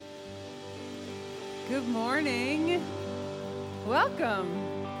Good morning.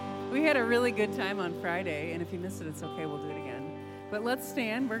 Welcome. We had a really good time on Friday, and if you missed it, it's okay. We'll do it again. But let's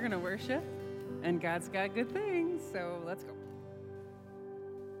stand. We're going to worship, and God's got good things, so let's go.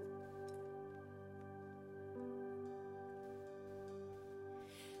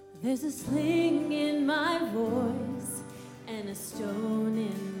 There's a sling in my voice and a stone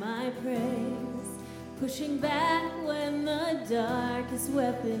in my praise, pushing back when the darkest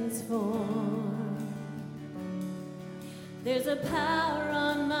weapons form. There's a power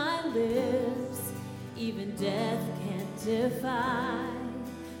on my lips, even death can't defy,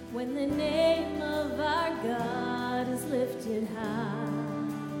 when the name of our God is lifted high.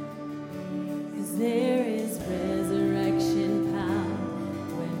 'Cause there is resurrection power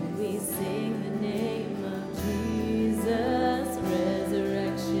when we sing the name of Jesus.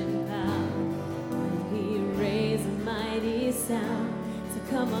 Resurrection power when we raise a mighty sound. So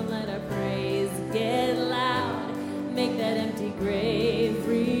come on, let our praise get loud. Make that empty grave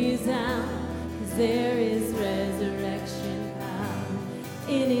resound. 'Cause there is resurrection power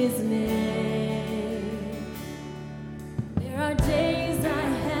in His name. There are days I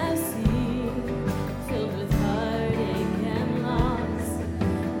have seen filled with heartache and loss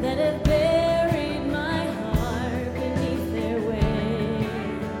that have buried my heart beneath their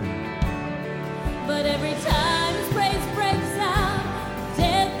weight. But every time His praise breaks out,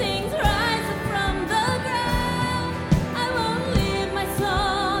 dead things rise up from the ground. I won't leave my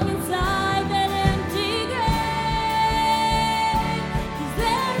song inside that empty grave. 'Cause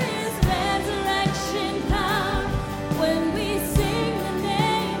there is resurrection power when we sing the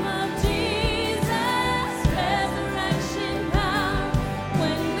name of Jesus. Resurrection power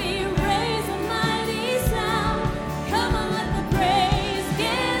when we raise a mighty sound. Come on, let the praise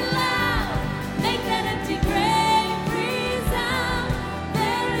get loud. Make that empty grave resound.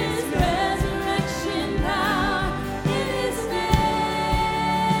 There is resurrection power in His name.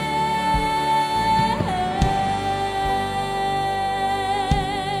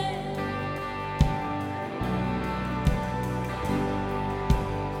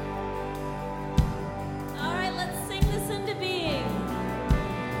 All right, let's sing this into being.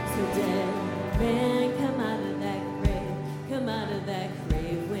 So dead man, come out of that grave. Come out of that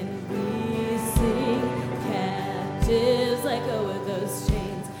grave when we sing. Captives, let go of those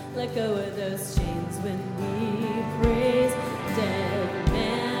chains. Let go of those chains when we praise. Dead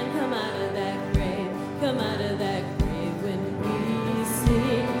man, come out of that grave. Come out of that grave when we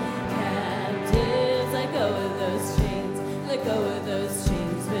sing. Captives, let go of those chains. Let go of those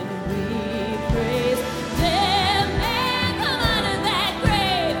chains when we praise. Dead man, come out of that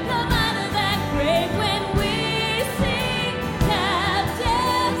grave. Come out of that grave when we sing.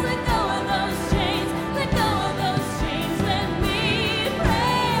 Captives, let go of those chains. Let go of those chains when we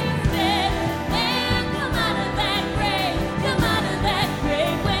praise. Dead man, come out of that grave. Come out of that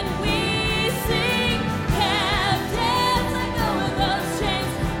grave when we sing.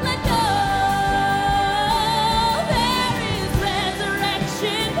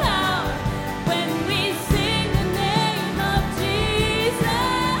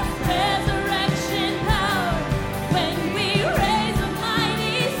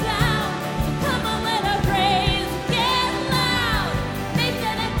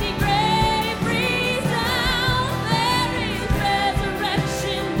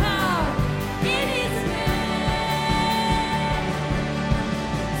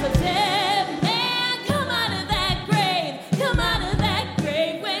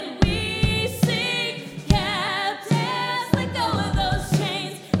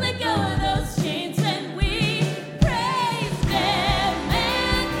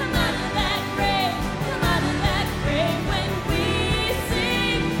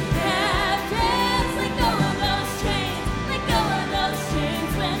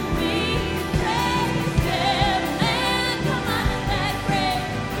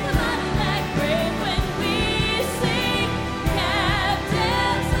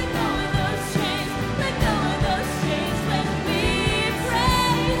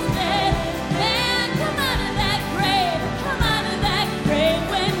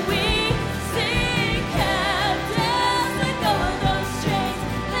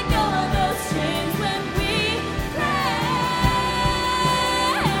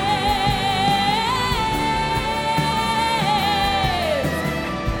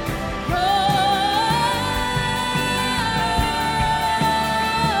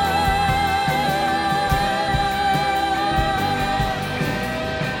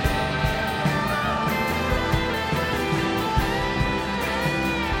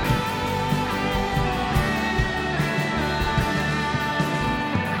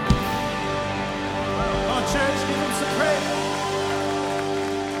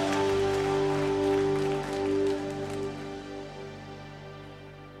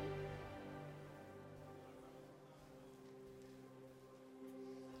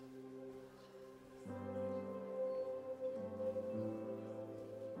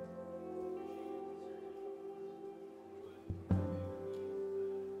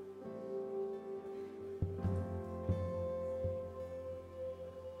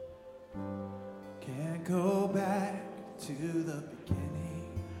 can't go back to the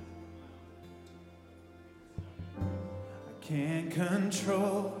beginning. I can't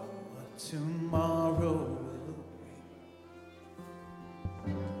control what tomorrow will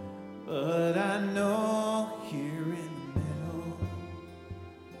bring. But I know here in the middle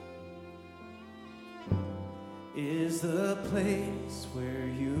is the place where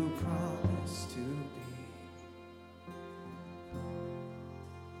you promised to be.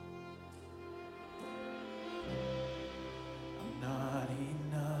 I'm not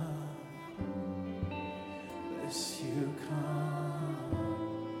enough unless you come.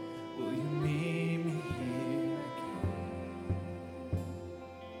 Will you meet me here again?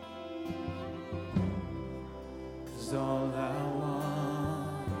 'Cause all I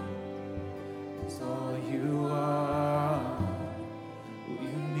want is all you are. Will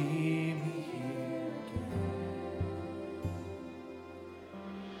you meet me here again?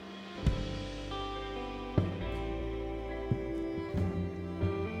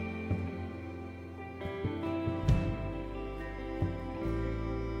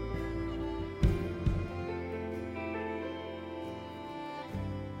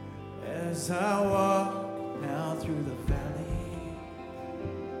 As I walk now through the valley,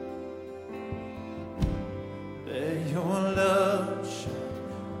 let your love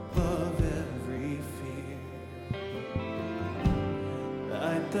shine above every fear.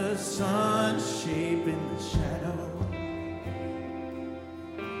 Like the sun shaping the shadow,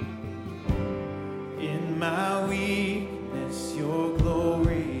 in my weakness your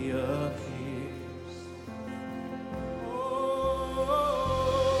glory appears.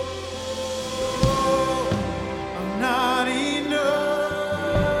 I'm not enough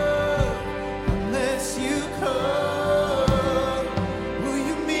unless you come. Will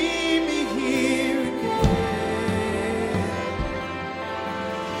you meet me here again?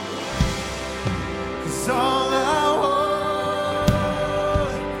 'Cause all I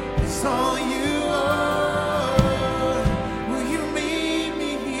want is all you are. Will you meet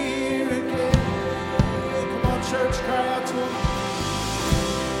me here again? Come on, church, cry out to him.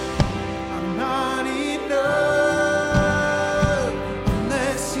 I'm not enough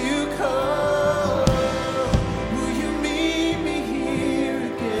unless you come. Will you meet me here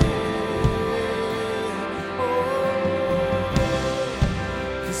again? Oh,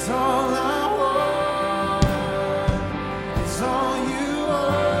 'cause all I want is all you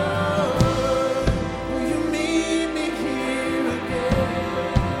are. Will you meet me here again?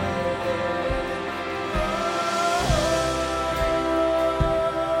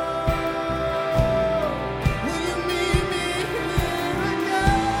 Will you meet me here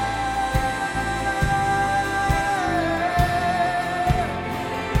again?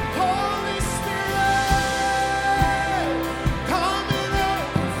 Holy Spirit, come and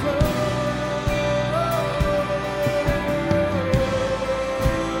overflow.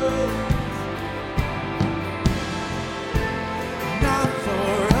 Not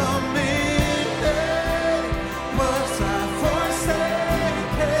for a minute was I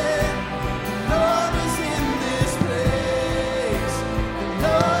forsaken. The Lord is in this place. The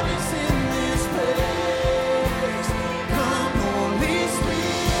Lord is in this place. Come, Holy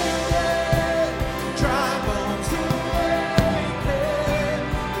Spirit, dry bones awaken.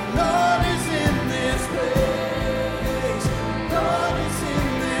 The Lord is in this place. The Lord is in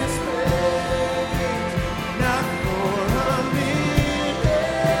this place. Not for a minute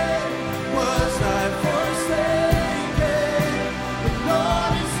was I forsaken. The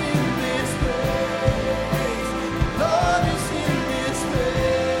Lord is in this place. The Lord is in this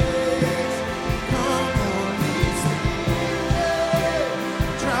place. Come, Holy Spirit,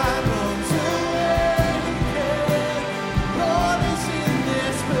 dry bones awaken. The Lord is in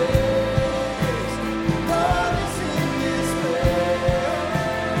this place. The Lord is in this place.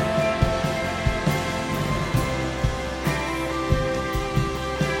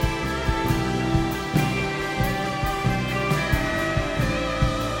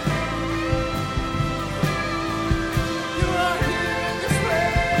 You are here in this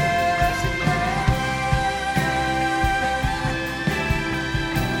place again.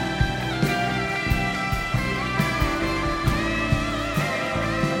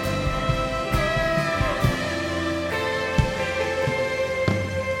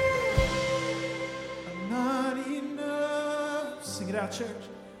 I'm not enough. Sing it out, church.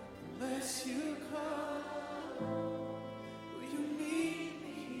 Unless you come, will you meet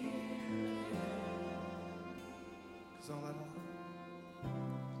me here? 'Cause all I want,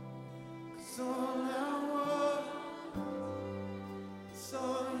 'cause all I want is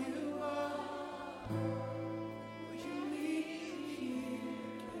all you are. Will you meet me here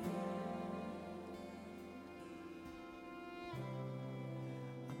again?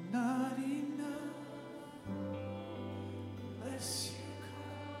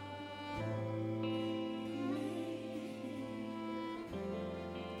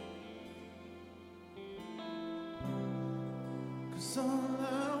 It's all I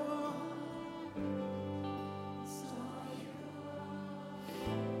want. It's all you want.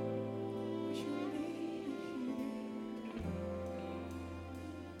 You need me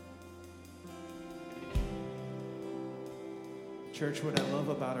here. Church, what I love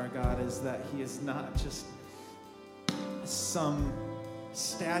about our God is that He is not just some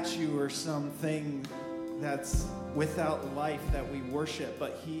statue or something that's without life that we worship,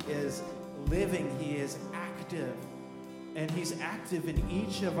 but He is living, He is active, and He's active in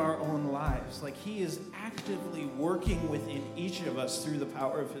each of our own lives. Like He is actively working within each of us through the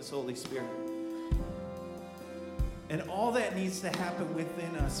power of His Holy Spirit. And all that needs to happen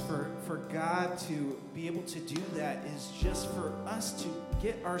within us for God to be able to do that is just for us to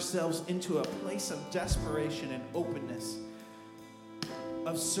get ourselves into a place of desperation and openness,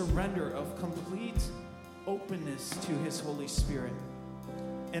 of surrender, of complete openness to His Holy Spirit.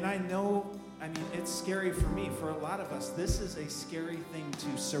 And I know, it's scary for me, for a lot of us, this is a scary thing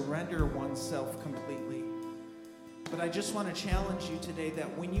to surrender oneself completely. But I just want to challenge you today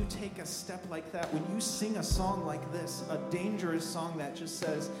that when you take a step like that, when you sing a song like this, a dangerous song that just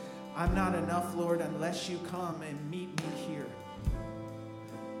says, I'm not enough, Lord, unless you come and meet me here.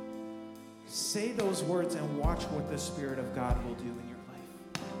 Say those words and watch what the Spirit of God will do in your life.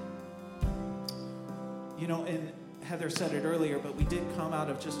 You know, and Heather said it earlier, but we did come out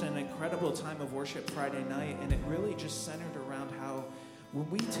of just an incredible time of worship Friday night, and it really just centered around how when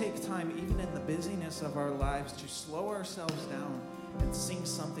we take time, even in the busyness of our lives, to slow ourselves down and sing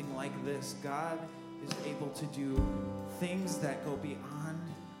something like this, God is able to do things that go beyond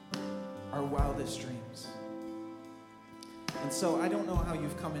our wildest dreams. And so I don't know how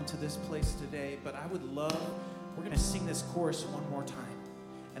you've come into this place today, but I would love, we're going to sing this chorus one more time.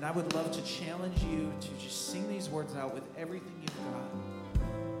 And I would love to challenge you to just sing these words out with everything you've got.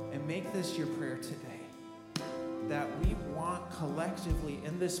 And make this your prayer today. That we want collectively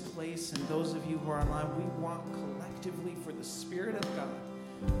in this place, and those of you who are online, we want collectively for the Spirit of God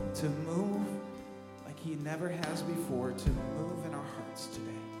to move like He never has before, to move in our hearts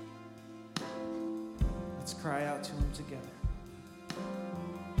today. Let's cry out to Him together.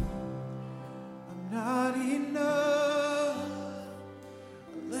 I'm not enough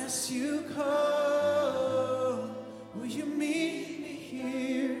unless you come. Will you meet me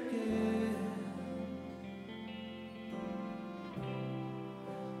here again?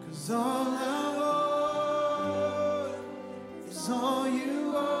 'Cause all I want is all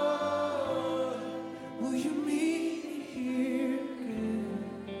you want. Will you meet me here again?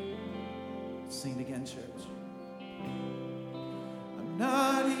 Sing it again, church. I'm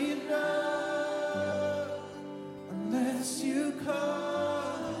not enough unless you come.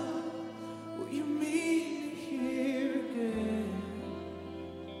 Will you meet me here again?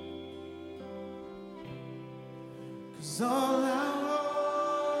 'Cause all I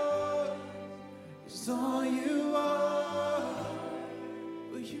want is all you are.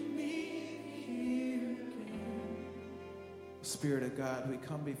 Will you meet me here again? Spirit of God, we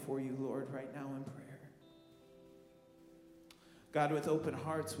come before you, Lord, right now in prayer. God, with open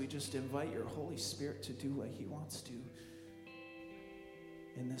hearts, we just invite your Holy Spirit to do what He wants to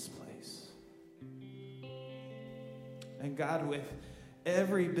in this place. And God, with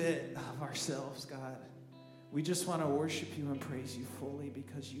every bit of ourselves, God, we just want to worship you and praise you fully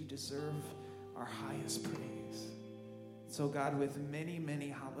because you deserve our highest praise. So God, with many, many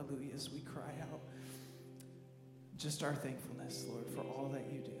hallelujahs, we cry out just our thankfulness, Lord, for all that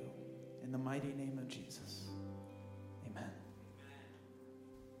you do. In the mighty name of Jesus, amen.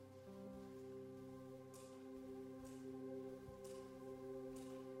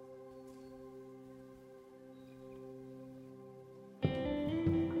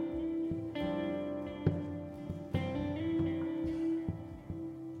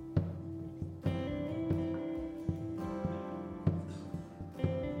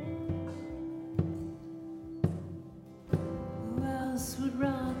 Who else would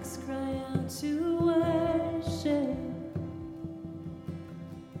rocks cry out to worship?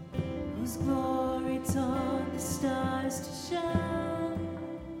 Whose glory taught the stars to shine?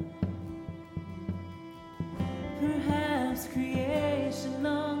 Perhaps creation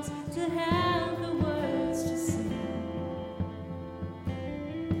longs to have the words to sing,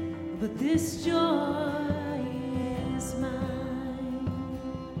 but this joy is mine.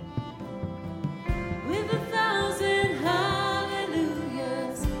 With 1,000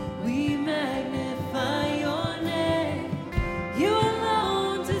 hallelujahs, we magnify your name. You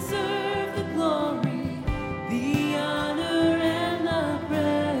alone deserve the glory, the honor, and the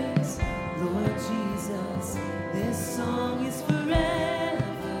praise. Lord Jesus, this song is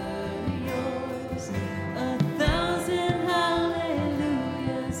forever yours. 1,000 hallelujahs.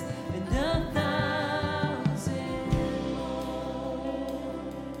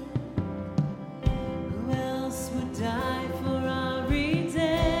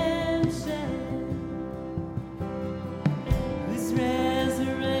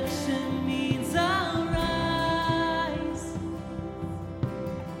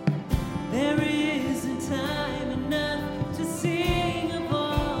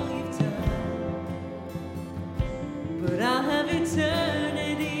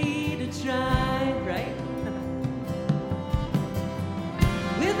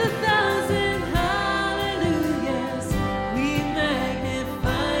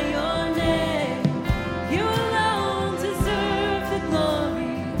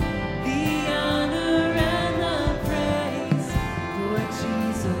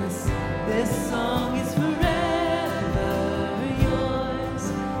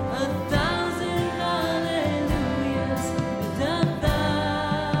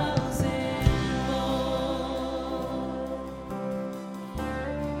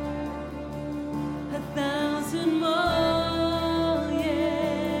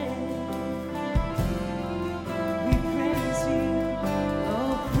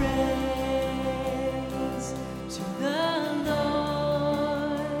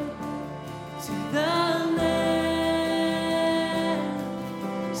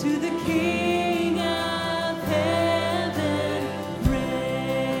 to the King of heaven,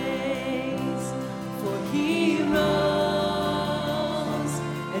 praise, for he rose,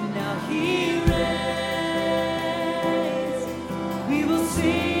 and now he reigns. We will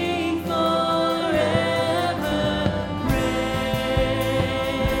sing forever,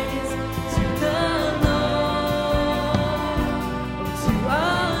 praise to the Lord, to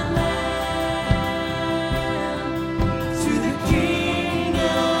our Lamb, to the King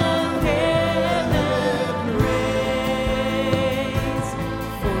of heaven, praise,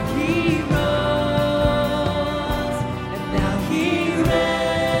 for he rose, and now he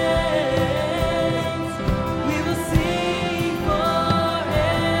reigns. We will sing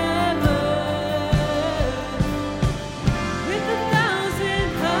forever, with 1,000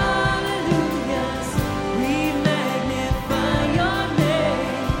 hallelujahs. We magnify your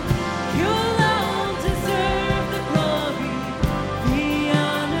name. You alone deserve the glory, the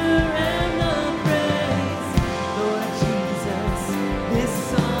honor, and the praise. Lord Jesus, this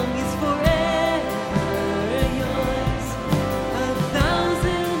song is forever yours.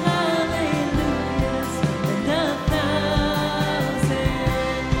 1,000 hallelujahs and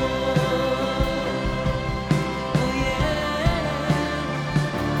 1,000 more. Oh yeah.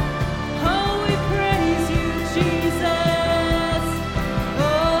 Oh, we praise you, Jesus.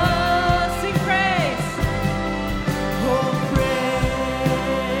 Oh, sing praise. Oh,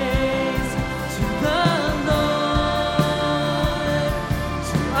 praise to the Lord,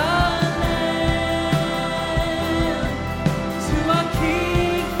 to our Lamb, to our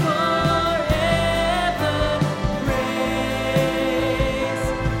King forever. Praise,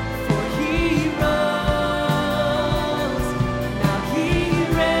 for he rose, now he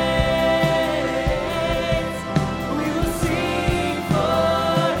reigns. We will sing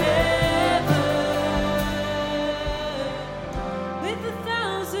forever, with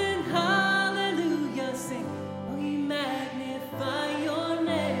 1,000 hallelujahs. Sing, we magnify your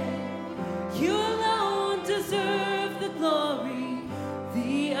name. You alone deserve the glory,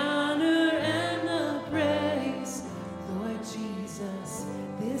 the honor, and the praise. Lord Jesus,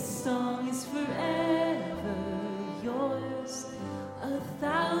 this song is forever yours.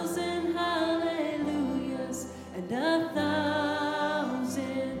 1,000 hallelujahs and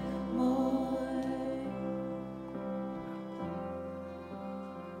 1,000 more.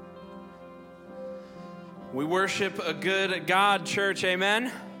 We worship a good God, church,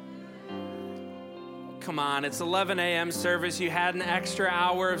 amen? Come on, it's 11 a.m. service. You had an extra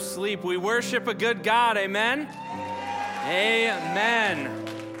hour of sleep. We worship a good God, amen? Amen.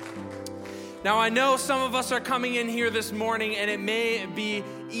 Now, I know some of us are coming in here this morning, and it may be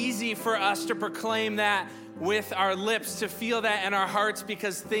easy for us to proclaim that with our lips, to feel that in our hearts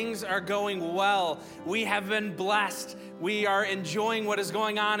because things are going well. We have been blessed. We are enjoying what is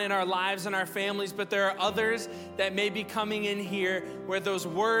going on in our lives and our families, but there are others that may be coming in here where those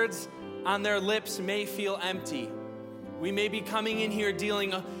words on their lips may feel empty. We may be coming in here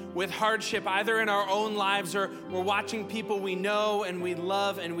dealing with hardship either in our own lives or we're watching people we know and we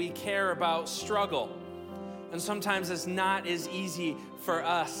love and we care about struggle. And sometimes it's not as easy for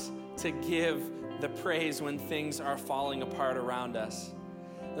us to give the praise when things are falling apart around us.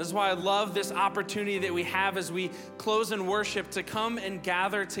 This is why I love this opportunity that we have as we close in worship to come and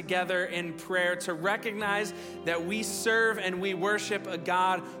gather together in prayer, to recognize that we serve and we worship a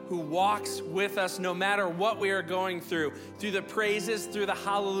God who walks with us no matter what we are going through the praises, through the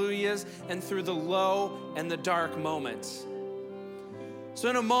hallelujahs, and through the low and the dark moments. So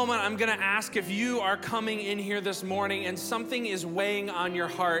in a moment, I'm going to ask if you are coming in here this morning and something is weighing on your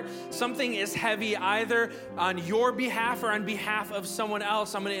heart, something is heavy either on your behalf or on behalf of someone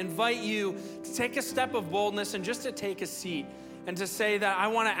else. I'm going to invite you to take a step of boldness and just to take a seat and to say that I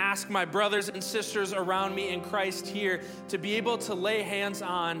want to ask my brothers and sisters around me in Christ here to be able to lay hands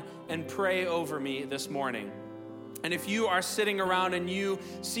on and pray over me this morning. And if you are sitting around and you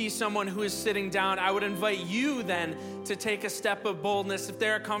see someone who is sitting down, I would invite you then to take a step of boldness, if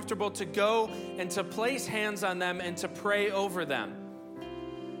they're comfortable, to go and to place hands on them and to pray over them.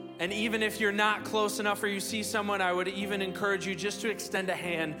 And even if you're not close enough or you see someone, I would even encourage you just to extend a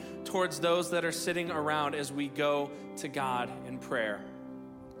hand towards those that are sitting around as we go to God in prayer.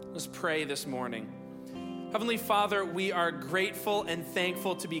 Let's pray this morning. Heavenly Father, we are grateful and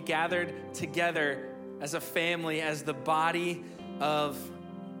thankful to be gathered together as a family, as the body of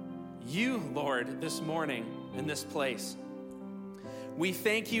you, Lord, this morning in this place. We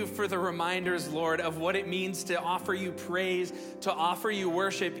thank you for the reminders, Lord, of what it means to offer you praise, to offer you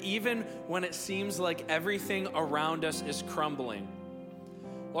worship, even when it seems like everything around us is crumbling.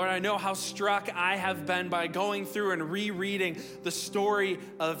 Lord, I know how struck I have been by going through and rereading the story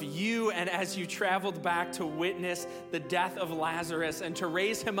of you, and as you traveled back to witness the death of Lazarus and to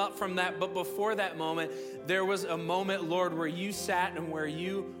raise him up from that. But before that moment, there was a moment, Lord, where you sat and where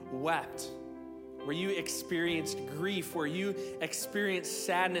you wept, where you experienced grief, where you experienced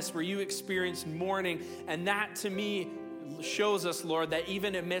sadness, where you experienced mourning. And that to me shows us, Lord, that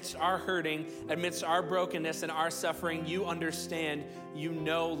even amidst our hurting, amidst our brokenness and our suffering, you understand, you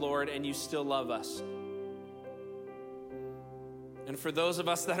know, Lord, and you still love us. And for those of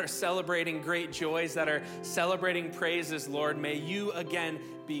us that are celebrating great joys, that are celebrating praises, Lord, may you again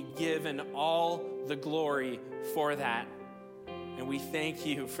be given all the glory for that. And we thank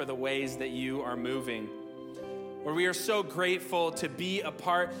you for the ways that you are moving. Lord, we are so grateful to be a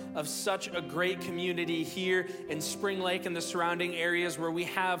part of such a great community here in Spring Lake and the surrounding areas, where we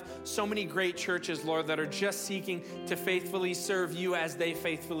have so many great churches, Lord, that are just seeking to faithfully serve you as they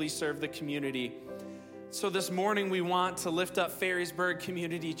faithfully serve the community. So this morning we want to lift up Ferrysburg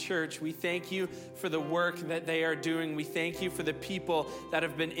Community Church. We thank you for the work that they are doing. We thank you for the people that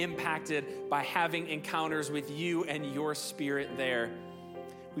have been impacted by having encounters with you and your Spirit there.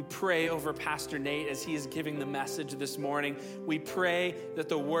 We pray over Pastor Nate as he is giving the message this morning. We pray that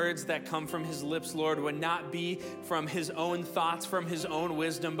the words that come from his lips, Lord, would not be from his own thoughts, from his own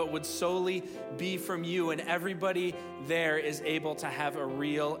wisdom, but would solely be from you, and everybody there is able to have a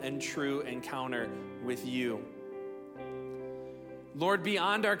real and true encounter with you. Lord,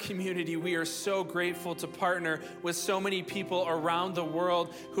 beyond our community, we are so grateful to partner with so many people around the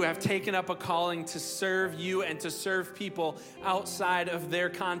world who have taken up a calling to serve you and to serve people outside of their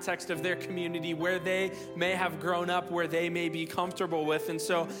context, of their community, where they may have grown up, where they may be comfortable with. And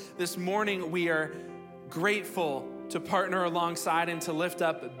so this morning, we are grateful to partner alongside and to lift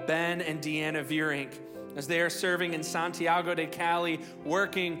up Ben and Deanna Vierink as they are serving in Santiago de Cali,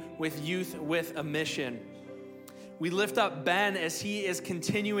 working with Youth with a Mission. We lift up Ben as he is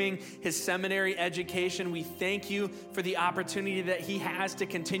continuing his seminary education. We thank you for the opportunity that he has to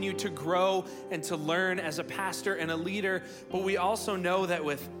continue to grow and to learn as a pastor and a leader. But we also know that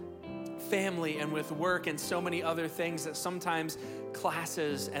with family and with work and so many other things, that sometimes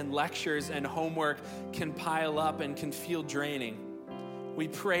classes and lectures and homework can pile up and can feel draining. We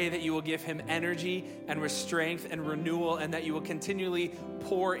pray that you will give him energy and strength and renewal, and that you will continually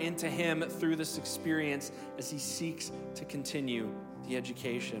pour into him through this experience as he seeks to continue the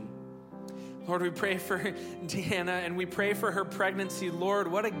education. Lord, we pray for Deanna, and we pray for her pregnancy.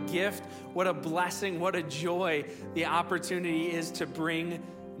 Lord, what a gift, what a blessing, what a joy the opportunity is to bring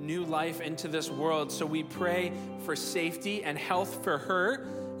new life into this world. So we pray for safety and health for her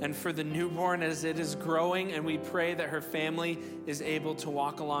and for the newborn as it is growing, and we pray that her family is able to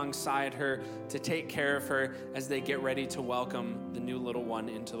walk alongside her to take care of her as they get ready to welcome the new little one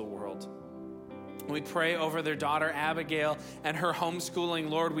into the world. We pray over their daughter Abigail and her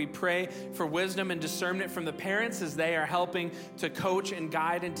homeschooling. Lord, we pray for wisdom and discernment from the parents as they are helping to coach and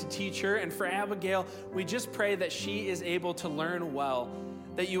guide and to teach her. And for Abigail, we just pray that she is able to learn well,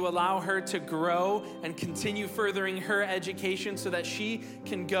 that you allow her to grow and continue furthering her education so that she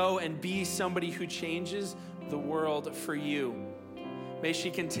can go and be somebody who changes the world for you. May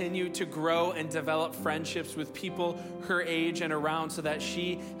she continue to grow and develop friendships with people her age and around, so that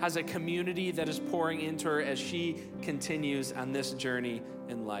she has a community that is pouring into her as she continues on this journey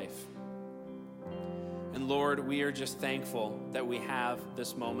in life. And Lord, we are just thankful that we have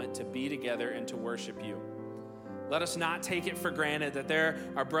this moment to be together and to worship you. Let us not take it for granted that there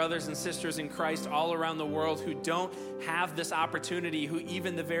are brothers and sisters in Christ all around the world who don't have this opportunity, who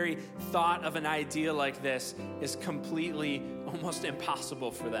even the very thought of an idea like this is completely, almost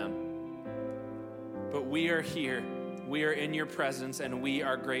impossible for them. But we are here, we are in your presence, and we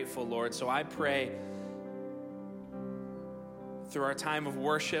are grateful, Lord. So I pray through our time of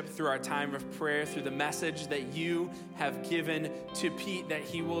worship, through our time of prayer, through the message that you have given to Pete that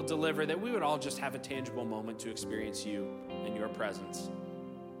he will deliver, that we would all just have a tangible moment to experience you and your presence.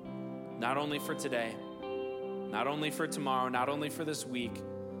 Not only for today, not only for tomorrow, not only for this week,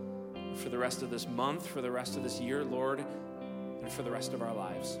 but for the rest of this month, for the rest of this year, Lord, and for the rest of our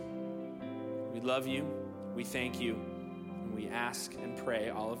lives. We love you, we thank you, and we ask and pray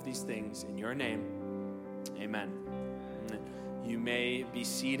all of these things in your name. Amen. You may be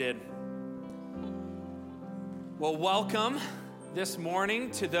seated. Well, welcome this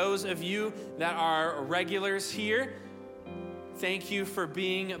morning to those of you that are regulars here. Thank you for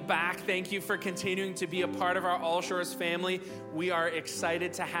being back. Thank you for continuing to be a part of our All Shores family. We are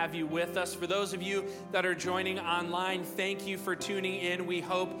excited to have you with us. For those of you that are joining online, thank you for tuning in. We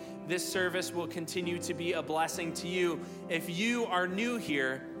hope this service will continue to be a blessing to you. If you are new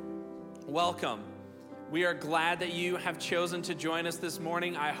here, welcome. We are glad that you have chosen to join us this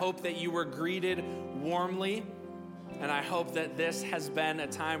morning. I hope that you were greeted warmly, and I hope that this has been a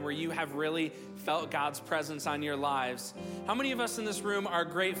time where you have really felt God's presence on your lives. How many of us in this room are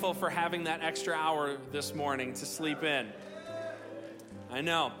grateful for having that extra hour this morning to sleep in? I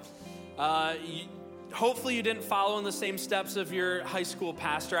know. Hopefully you didn't follow in the same steps of your high school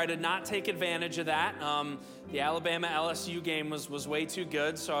pastor. I did not take advantage of that. The Alabama LSU game was way too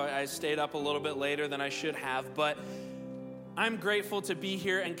good, so I stayed up a little bit later than I should have. But I'm grateful to be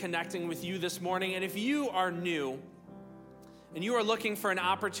here and connecting with you this morning. And if you are new, and you are looking for an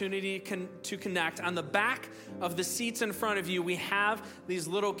opportunity to connect, on the back of the seats in front of you, we have these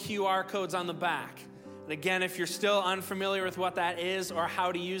little QR codes on the back. And again, if you're still unfamiliar with what that is or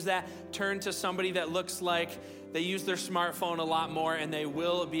how to use that, turn to somebody that looks like they use their smartphone a lot more, and they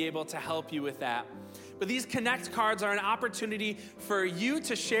will be able to help you with that. But these Connect cards are an opportunity for you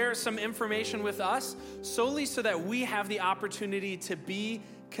to share some information with us solely so that we have the opportunity to be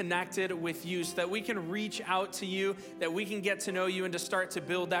connected with you, so that we can reach out to you, that we can get to know you and to start to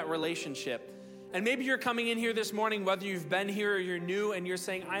build that relationship. And maybe you're coming in here this morning, whether you've been here or you're new, and you're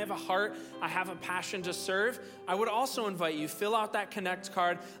saying, I have a heart, I have a passion to serve. I would also invite you, fill out that Connect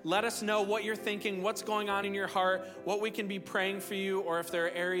card. Let us know what you're thinking, what's going on in your heart, what we can be praying for you, or if there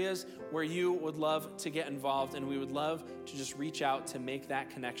are areas where you would love to get involved, and we would love to just reach out to make that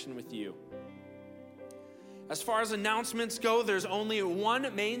connection with you. As far as announcements go, there's only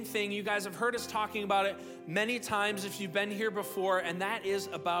one main thing. You guys have heard us talking about it many times if you've been here before, and that is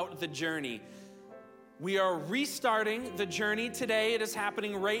about the journey. We are restarting the journey today. It is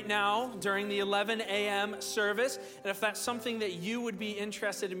happening right now during the 11 a.m. service. And if that's something that you would be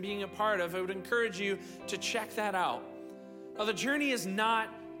interested in being a part of, I would encourage you to check that out. Now, the journey is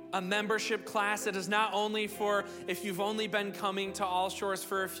not a membership class. It is not only for if you've only been coming to All Shores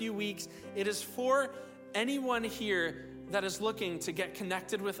for a few weeks. It is for anyone here that is looking to get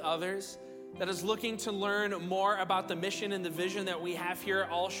connected with others, that is looking to learn more about the mission and the vision that we have here at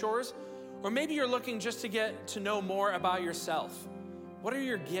All Shores, or maybe you're looking just to get to know more about yourself. What are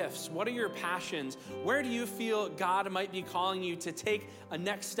your gifts? What are your passions? Where do you feel God might be calling you to take a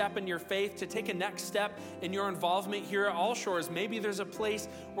next step in your faith, to take a next step in your involvement here at All Shores? Maybe there's a place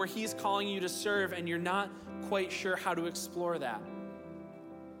where He's calling you to serve and you're not quite sure how to explore that.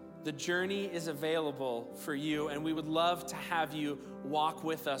 The journey is available for you, and we would love to have you walk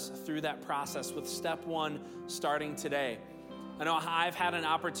with us through that process with step one starting today. I know I've had an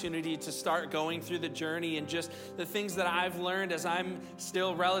opportunity to start going through the journey, and just the things that I've learned as I'm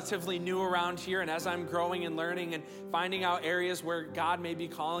still relatively new around here, and as I'm growing and learning and finding out areas where God may be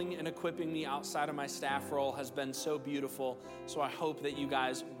calling and equipping me outside of my staff role has been so beautiful. So I hope that you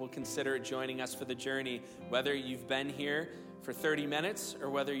guys will consider joining us for the journey, whether you've been here for 30 minutes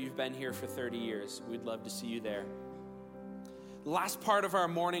or whether you've been here for 30 years. We'd love to see you there. The last part of our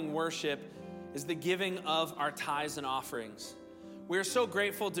morning worship is the giving of our tithes and offerings. We're so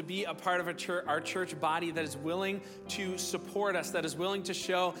grateful to be a part of our church body that is willing to support us, that is willing to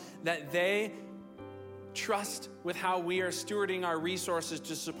show that they trust with how we are stewarding our resources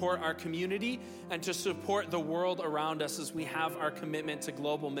to support our community and to support the world around us as we have our commitment to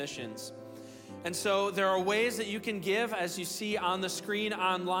global missions. And so there are ways that you can give, as you see on the screen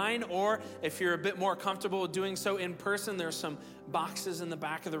online, or if you're a bit more comfortable with doing so in person, there's some boxes in the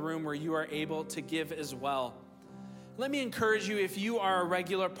back of the room where you are able to give as well. Let me encourage you, if you are a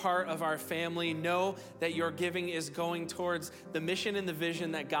regular part of our family, know that your giving is going towards the mission and the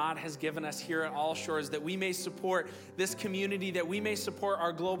vision that God has given us here at All Shores, that we may support this community, that we may support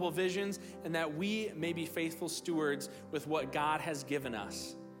our global visions, and that we may be faithful stewards with what God has given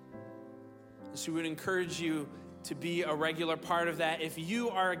us. So we would encourage you to be a regular part of that. If you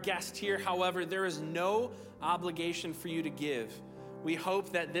are a guest here, however, there is no obligation for you to give. We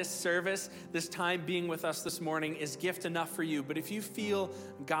hope that this service, this time being with us this morning, is gift enough for you. But if you feel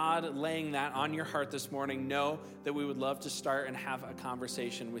God laying that on your heart this morning, know that we would love to start and have a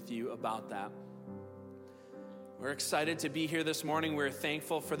conversation with you about that. We're excited to be here this morning. We're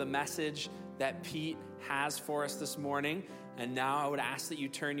thankful for the message that Pete has for us this morning. And now I would ask that you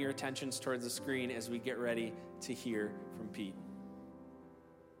turn your attentions towards the screen as we get ready to hear from Pete.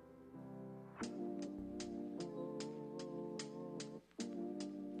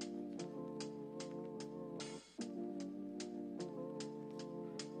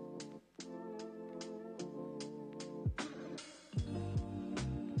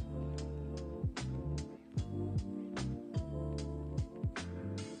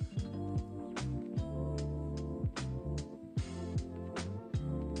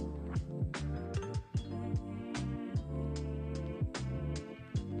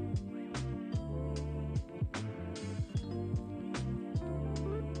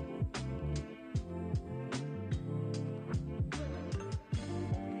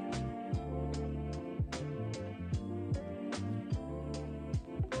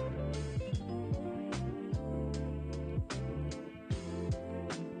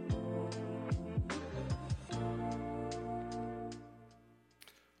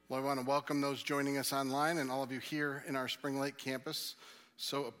 Well, I want to welcome those joining us online and all of you here in our Spring Lake campus.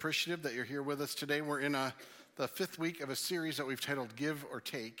 So appreciative that you're here with us today. We're in the fifth week of a series that we've titled Give or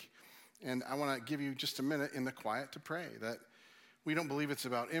Take. And I want to give you just a minute in the quiet to pray that we don't believe it's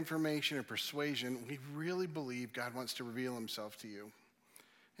about information or persuasion. We really believe God wants to reveal himself to you.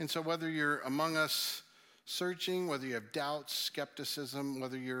 And so whether you're among us searching, whether you have doubts, skepticism,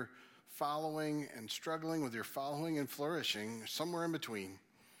 whether you're following and struggling, whether you're following and flourishing, somewhere in between,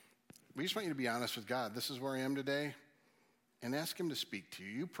 we just want you to be honest with God. This is where I am today, and ask him to speak to you.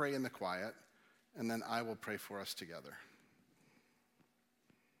 You pray in the quiet, and then I will pray for us together.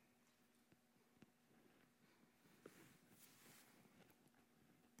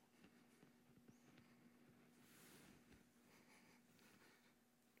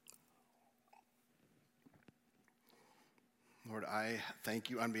 Lord, I thank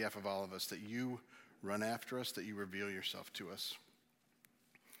you on behalf of all of us that you run after us, that you reveal yourself to us.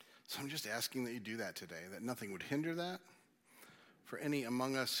 So I'm just asking that you do that today, that nothing would hinder that. For any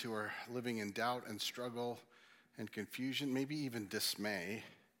among us who are living in doubt and struggle and confusion, maybe even dismay,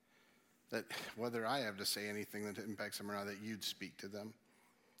 that whether I have to say anything that impacts them or not, that you'd speak to them.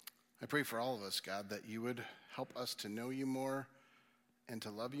 I pray for all of us, God, that you would help us to know you more and to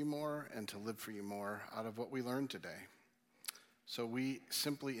love you more and to live for you more out of what we learned today. So we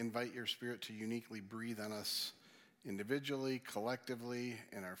simply invite your Spirit to uniquely breathe on us individually, collectively,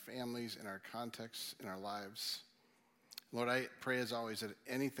 in our families, in our contexts, in our lives. Lord, I pray as always that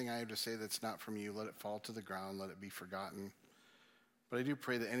anything I have to say that's not from you, let it fall to the ground, let it be forgotten. But I do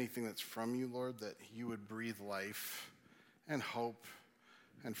pray that anything that's from you, Lord, that you would breathe life and hope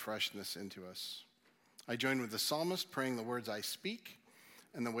and freshness into us. I join with the psalmist, praying the words I speak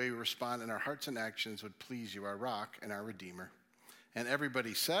and the way we respond in our hearts and actions would please you, our rock and our redeemer. And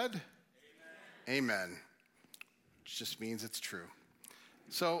everybody said, Amen. Which just means it's true.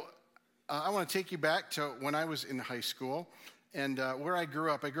 So I want to take you back to when I was in high school and where I grew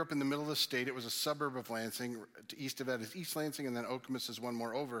up. I grew up in the middle of the state. It was a suburb of Lansing. East of that is East Lansing, and then Okemos is one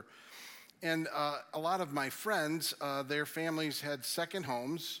more over. And a lot of my friends, their families had second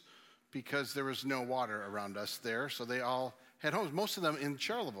homes because there was no water around us there. So they all had homes, most of them in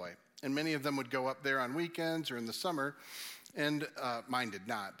Charlevoix. And many of them would go up there on weekends or in the summer. And mine did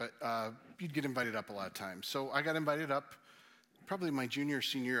not, but you'd get invited up a lot of times. So I got invited up probably my junior or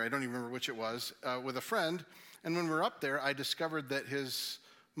senior year, I don't even remember which it was, with a friend. And when we were up there, I discovered that his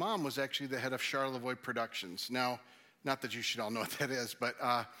mom was actually the head of Charlevoix Productions. Now, not that you should all know what that is, but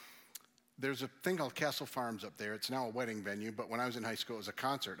there's a thing called Castle Farms up there. It's now a wedding venue, but when I was in high school, it was a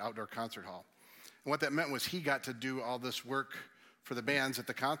concert, outdoor concert hall. And what that meant was he got to do all this work for the bands at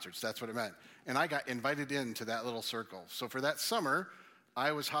the concerts. That's what it meant. And I got invited into that little circle. So for that summer,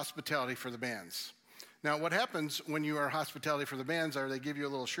 I was hospitality for the bands. Now, what happens when you are hospitality for the bands are they give you a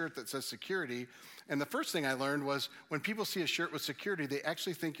little shirt that says security. And the first thing I learned was when people see a shirt with security, they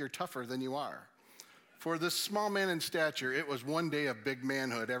actually think you're tougher than you are. For this small man in stature, it was one day of big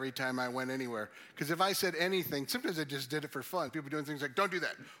manhood every time I went anywhere. Because if I said anything, sometimes I just did it for fun. People doing things like, don't do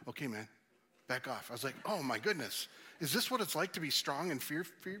that. Okay, man, back off. I was like, oh my goodness. Is this what it's like to be strong and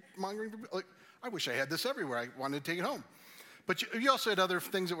fear-mongering? Like, I wish I had this everywhere. I wanted to take it home. But you also had other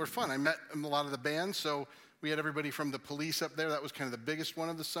things that were fun. I met a lot of the bands, so we had everybody from the Police up there. That was kind of the biggest one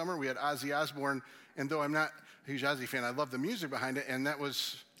of the summer. We had Ozzy Osbourne, and though I'm not a huge Ozzy fan, I love the music behind it, and that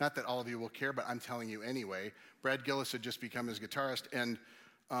was, not that all of you will care, but I'm telling you anyway. Brad Gillis had just become his guitarist, and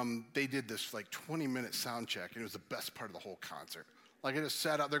they did this like 20-minute sound check, and it was the best part of the whole concert. Like I just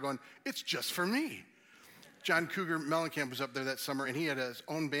sat out there going, it's just for me. John Cougar Mellencamp was up there that summer, and he had his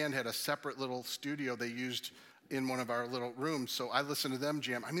own band, had a separate little studio they used in one of our little rooms. So I listened to them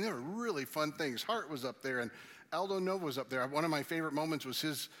jam. I mean, they were really fun things. Hart was up there, and Aldo Nova was up there. One of my favorite moments was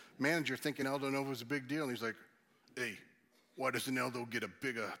his manager thinking Aldo Nova was a big deal, and he's like, hey, why doesn't Aldo get a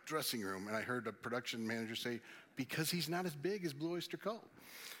bigger dressing room? And I heard a production manager say, because he's not as big as Blue Oyster Cult.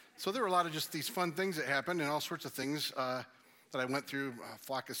 So there were a lot of just these fun things that happened and all sorts of things that I went through.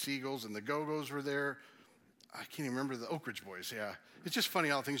 Flock of Seagulls and the Go-Go's were there. I can't even remember the Oak Ridge Boys, yeah. It's just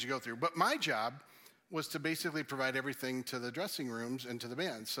funny all the things you go through. But my job was to basically provide everything to the dressing rooms and to the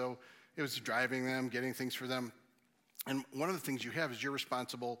band. So it was driving them, getting things for them. And one of the things you have is you're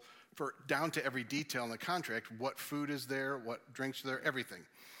responsible for down to every detail in the contract, what food is there, what drinks are there, everything.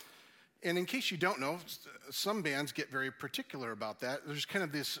 And in case you don't know, some bands get very particular about that. There's kind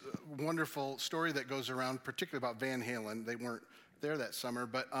of this wonderful story that goes around, particularly about Van Halen. They weren't there that summer,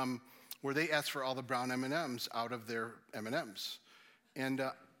 but where they asked for all the brown M&Ms out of their M&Ms. And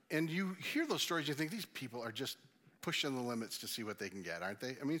you hear those stories, you think these people are just pushing the limits to see what they can get, aren't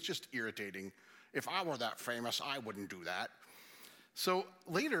they? I mean, it's just irritating. If I were that famous, I wouldn't do that. So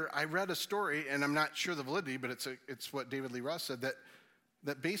later, I read a story, and I'm not sure the validity, but it's what David Lee Roth said,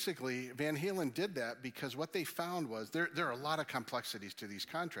 that basically Van Halen did that because what they found was there are a lot of complexities to these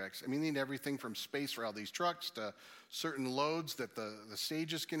contracts. I mean, they need everything from space for all these trucks to certain loads that the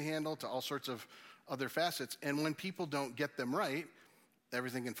stages can handle to all sorts of other facets. And when people don't get them right,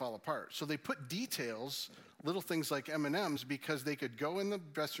 everything can fall apart. So they put details, little things like M&Ms, because they could go in the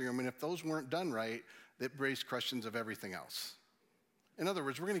dressing room, and if those weren't done right, that raised questions of everything else. In other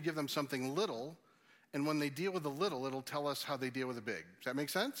words, we're going to give them something little, and when they deal with the little, it'll tell us how they deal with the big. Does that make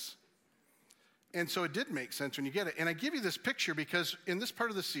sense? And so it did make sense when you get it. And I give you this picture because in this part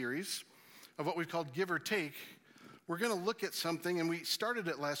of the series of what we've called Give or Take, we're going to look at something, and we started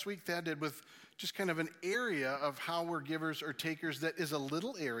it last week, Thad did, with just kind of an area of how we're givers or takers that is a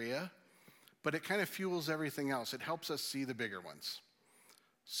little area, but it kind of fuels everything else. It helps us see the bigger ones.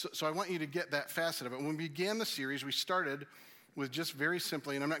 So I want you to get that facet of it. When we began the series, we started with just very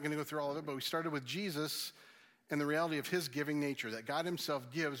simply, and I'm not going to go through all of it, but we started with Jesus and the reality of his giving nature, that God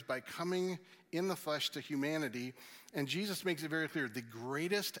himself gives by coming in the flesh to humanity. And Jesus makes it very clear, the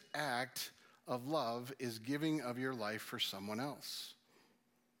greatest act of love is giving of your life for someone else.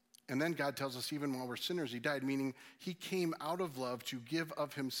 And then God tells us even while we're sinners, he died, meaning he came out of love to give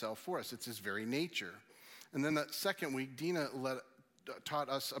of himself for us. It's his very nature. And then that second week, Dina taught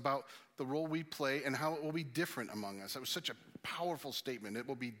us about the role we play and how it will be different among us. That was such a powerful statement. It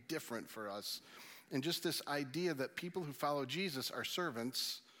will be different for us. And just this idea that people who follow Jesus are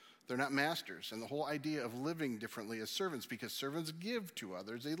servants, they're not masters. And the whole idea of living differently as servants, because servants give to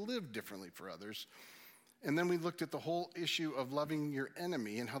others, they live differently for others. And then we looked at the whole issue of loving your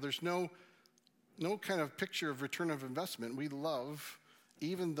enemy and how there's no kind of picture of return of investment. We love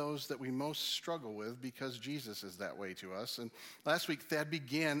even those that we most struggle with because Jesus is that way to us. And last week, Thad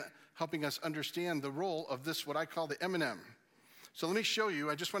began helping us understand the role of this, what I call the M&M. So let me show you.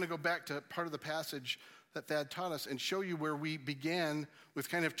 I just want to go back to part of the passage that Thad taught us and show you where we began with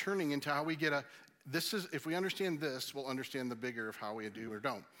kind of turning into how we get if we understand this, we'll understand the bigger of how we do or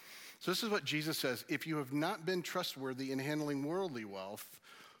don't. So this is what Jesus says. If you have not been trustworthy in handling worldly wealth,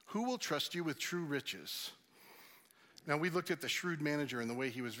 who will trust you with true riches? Now, we looked at the shrewd manager and the way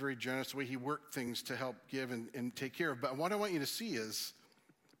he was very generous, the way he worked things to help give and take care of. But what I want you to see is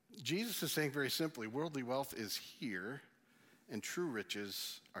Jesus is saying very simply, worldly wealth is here and true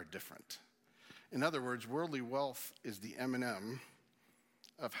riches are different. In other words, worldly wealth is the M&M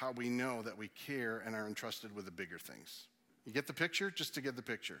of how we know that we care and are entrusted with the bigger things. You get the picture? Just to get the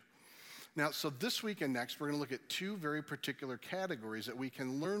picture. Now, so this week and next, we're going to look at two very particular categories that we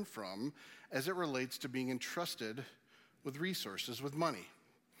can learn from as it relates to being entrusted with resources, with money.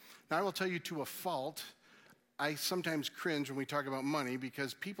 Now, I will tell you to a fault, I sometimes cringe when we talk about money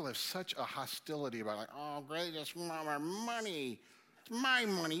because people have such a hostility about like, oh, great, just want our money. It's my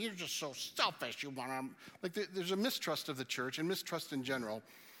money. You're just so selfish. You want our... Like, there's a mistrust of the church and mistrust in general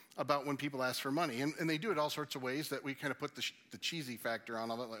about when people ask for money. And they do it all sorts of ways that we kind of put the cheesy factor on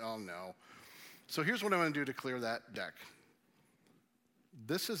all of it, like, oh, no. So here's what I want to do to clear that deck.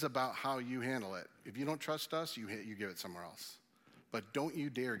 This is about how you handle it. If you don't trust us, you give it somewhere else. But don't you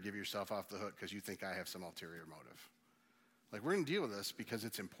dare give yourself off the hook because you think I have some ulterior motive. Like, we're going to deal with this because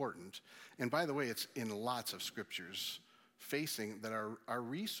it's important. And by the way, it's in lots of scriptures facing that our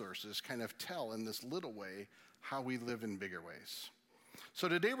resources kind of tell in this little way how we live in bigger ways. So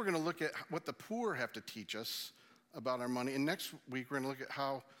today we're going to look at what the poor have to teach us about our money. And next week we're going to look at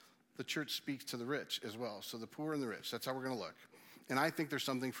how the church speaks to the rich as well. So the poor and the rich, that's how we're going to look. And I think there's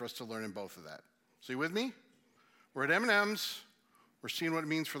something for us to learn in both of that. So you with me? We're at M&M's. We're seeing what it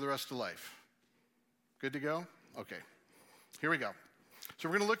means for the rest of life. Good to go? Okay. Here we go. So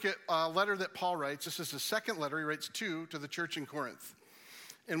we're going to look at a letter that Paul writes. This is the second letter. He writes to the church in Corinth.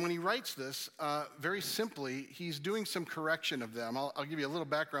 And when he writes this, very simply, he's doing some correction of them. I'll give you a little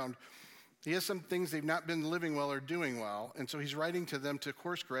background. He has some things they've not been living well or doing well, and so he's writing to them to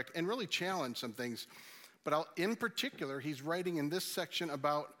course correct and really challenge some things. But in particular, he's writing in this section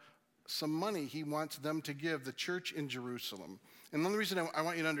about some money he wants them to give the church in Jerusalem. And the only reason I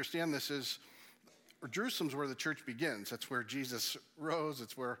want you to understand this is Jerusalem's where the church begins. That's where Jesus rose.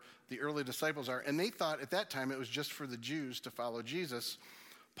 It's where the early disciples are. And they thought at that time it was just for the Jews to follow Jesus.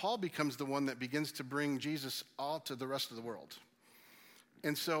 Paul becomes the one that begins to bring Jesus all to the rest of the world.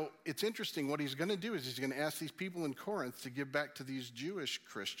 And so it's interesting. What he's going to do is he's going to ask these people in Corinth to give back to these Jewish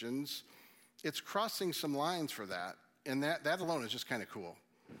Christians. It's crossing some lines for that. And that alone is just kind of cool.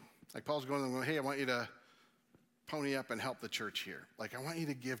 Like Paul's going to them, hey, I want you to pony up and help the church here. Like, I want you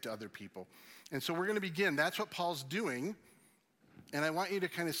to give to other people. And so we're going to begin. That's what Paul's doing. And I want you to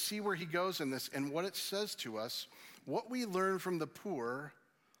kind of see where he goes in this and what it says to us what we learn from the poor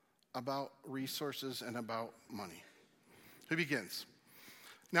about resources and about money. He begins.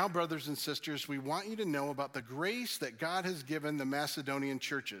 Now, brothers and sisters, we want you to know about the grace that God has given the Macedonian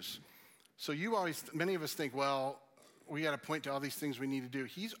churches. So many of us think, well, we got to point to all these things we need to do.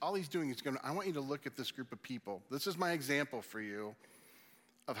 All he's doing is I want you to look at this group of people. This is my example for you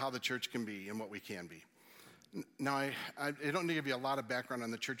of how the church can be and what we can be. Now, I don't need to give you a lot of background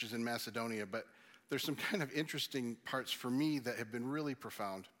on the churches in Macedonia, but there's some kind of interesting parts for me that have been really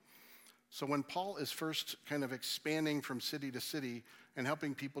profound. So when Paul is first kind of expanding from city to city and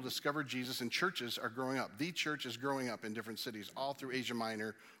helping people discover Jesus, and churches are growing up. The church is growing up in different cities, all through Asia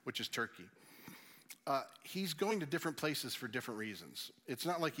Minor, which is Turkey. He's going to different places for different reasons. It's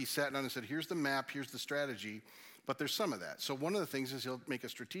not like he sat down and said, here's the map, here's the strategy, but there's some of that. So one of the things is he'll make a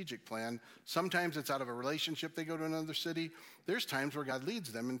strategic plan. Sometimes it's out of a relationship they go to another city. There's times where God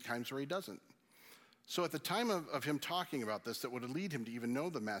leads them and times where he doesn't. So at the time of him talking about this, that would lead him to even know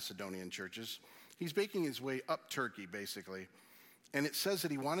the Macedonian churches, he's making his way up Turkey, basically. And it says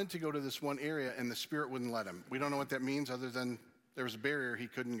that he wanted to go to this one area and the Spirit wouldn't let him. We don't know what that means other than there was a barrier, he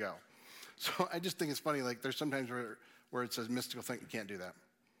couldn't go. So I just think it's funny, like there's sometimes where it says mystical thing, you can't do that.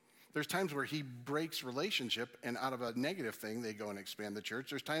 There's times where he breaks relationship and out of a negative thing, they go and expand the church.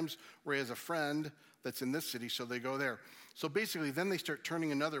 There's times where he has a friend that's in this city, so they go there. So basically, then they start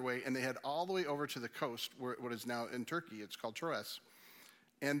turning another way, and they head all the way over to the coast, where what is now in Turkey. It's called Troas.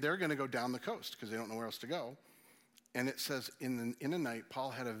 And they're going to go down the coast because they don't know where else to go. And it says, in a night, Paul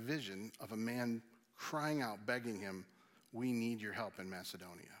had a vision of a man crying out, begging him, we need your help in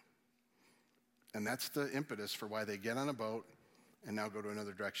Macedonia. And that's the impetus for why they get on a boat and now go to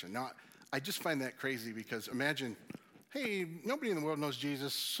another direction. Now, I just find that crazy because imagine, hey, nobody in the world knows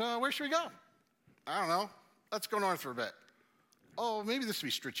Jesus, so where should we go? I don't know. Let's go north for a bit. Oh, maybe this would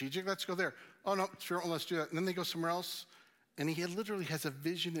be strategic. Let's go there. Oh, no, sure, let's do that. And then they go somewhere else, and he literally has a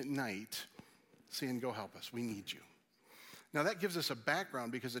vision at night saying, go help us. We need you. Now, that gives us a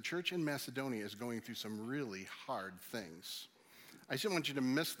background because the church in Macedonia is going through some really hard things. I just don't want you to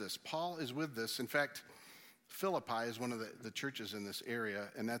miss this. Paul is with this. In fact, Philippi is one of the churches in this area,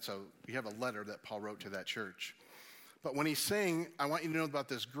 and you have a letter that Paul wrote to that church. But when he's saying, I want you to know about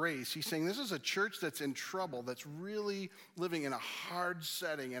this grace, he's saying this is a church that's in trouble, that's really living in a hard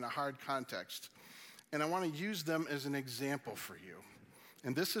setting, in a hard context. And I want to use them as an example for you.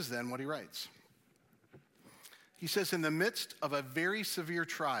 And this is then what he writes. He says, in the midst of a very severe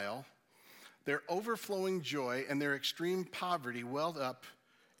trial, their overflowing joy and their extreme poverty welled up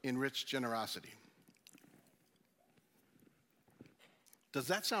in rich generosity. Does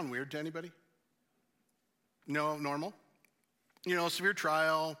that sound weird to anybody? No, normal? Severe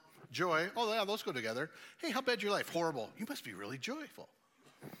trial, joy. Oh, yeah, those go together. Hey, how bad's your life? Horrible. You must be really joyful.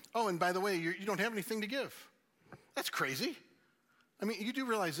 Oh, and by the way, you don't have anything to give. That's crazy. I mean, you do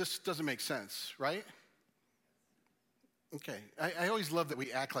realize this doesn't make sense, right? Okay. I always love that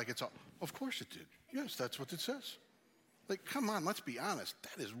we act like it's all, of course it did. Yes, that's what it says. Like, come on, let's be honest.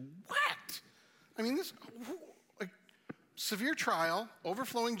 That is whacked. I mean, severe trial,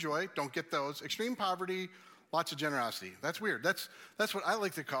 overflowing joy, don't get those. Extreme poverty, lots of generosity. That's weird. That's what I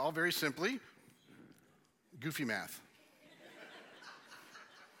like to call, very simply, goofy math.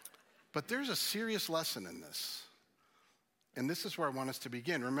 But there's a serious lesson in this. And this is where I want us to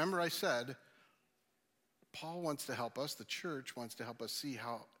begin. Remember I said, Paul wants to help us, the church wants to help us see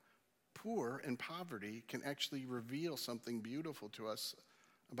how poor and poverty can actually reveal something beautiful to us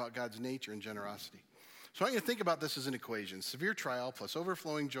about God's nature and generosity. So I want you to think about this as an equation. Severe trial plus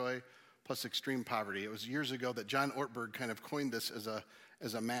overflowing joy plus extreme poverty. It was years ago that John Ortberg kind of coined this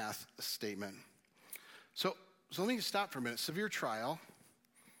as a math statement. So let me stop for a minute. Severe trial.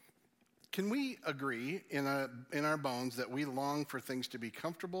 Can we agree in our bones that we long for things to be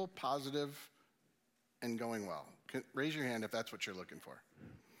comfortable, positive, and going well? Raise your hand if that's what you're looking for.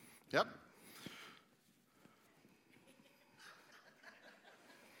 Yep.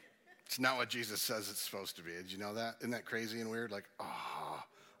 It's not what Jesus says it's supposed to be. Did you know that? Isn't that crazy and weird? Like,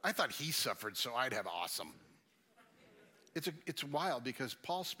 I thought he suffered, so I'd have awesome. It's wild because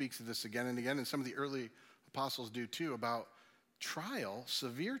Paul speaks of this again and again, and some of the early apostles do too, about trial,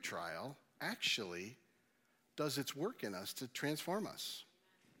 severe trial, actually does its work in us to transform us.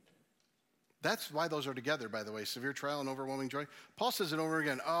 That's why those are together, by the way, severe trial and overwhelming joy. Paul says it over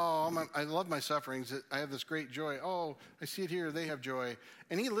again. Oh, I love my sufferings. I have this great joy. Oh, I see it here. They have joy.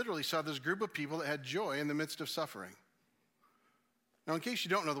 And he literally saw this group of people that had joy in the midst of suffering. Now, in case you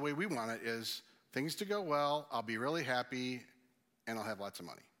don't know, the way we want it is things to go well, I'll be really happy, and I'll have lots of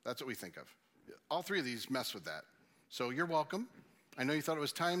money. That's what we think of. All three of these mess with that. So you're welcome. I know you thought it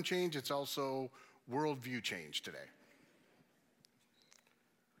was time change. It's also worldview change today.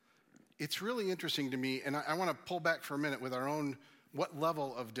 It's really interesting to me, and I want to pull back for a minute with our own, what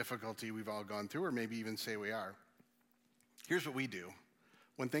level of difficulty we've all gone through, or maybe even say we are. Here's what we do.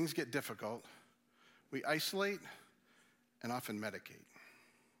 When things get difficult, we isolate and often medicate.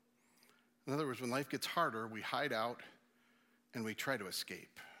 In other words, when life gets harder, we hide out and we try to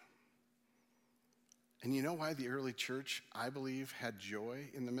escape. And you know why the early church, I believe, had joy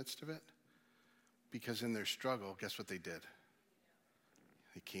in the midst of it? Because in their struggle, guess what they did?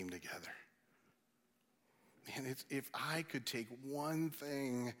 They came together. Man, if I could take one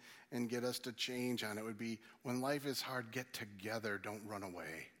thing and get us to change on it, would be when life is hard, get together, don't run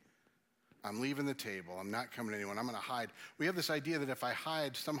away. I'm leaving the table. I'm not coming to anyone. I'm going to hide. We have this idea that if I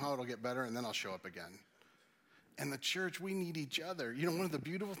hide, somehow it'll get better and then I'll show up again. And the church, we need each other. You know, one of the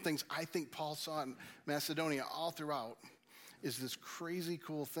beautiful things I think Paul saw in Macedonia all throughout is this crazy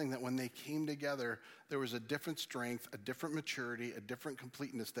cool thing that when they came together, there was a different strength, a different maturity, a different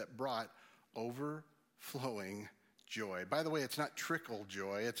completeness that brought overflowing joy. By the way, it's not trickle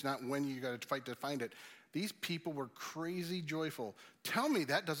joy. It's not when you got to fight to find it. These people were crazy joyful. Tell me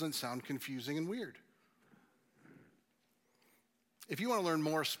that doesn't sound confusing and weird. If you want to learn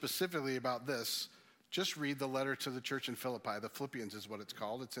more specifically about this, just read the letter to the church in Philippi. The Philippians is what it's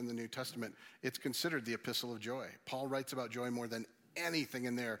called. It's in the New Testament. It's considered the epistle of joy. Paul writes about joy more than anything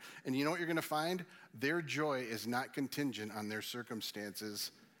in there. And you know what you're going to find? Their joy is not contingent on their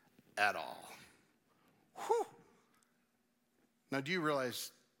circumstances at all. Whew. Now, do you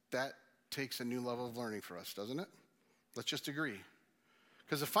realize that takes a new level of learning for us, doesn't it? Let's just agree.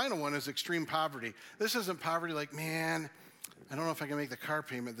 Because the final one is extreme poverty. This isn't poverty like, man, I don't know if I can make the car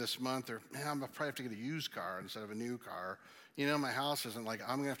payment this month, or man, I'm probably have to get a used car instead of a new car. You know, my house isn't like,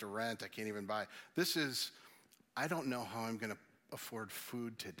 I'm going to have to rent, I can't even buy. This is, I don't know how I'm going to afford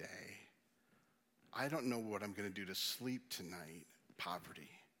food today. I don't know what I'm going to do to sleep tonight. Poverty.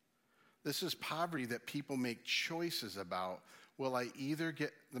 This is poverty that people make choices about. Will I either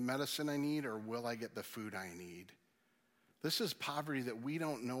get the medicine I need or will I get the food I need? This is poverty that we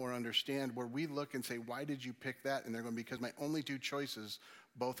don't know or understand, where we look and say, why did you pick that? And they're going, because my only two choices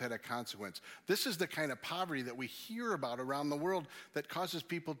both had a consequence. This is the kind of poverty that we hear about around the world that causes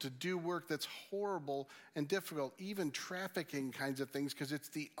people to do work that's horrible and difficult, even trafficking kinds of things, because it's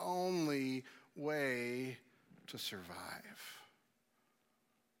the only way to survive.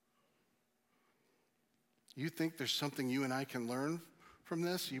 You think there's something you and I can learn from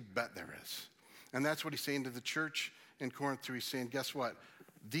this? You bet there is. And that's what he's saying to the church in Corinth too. He's saying, guess what?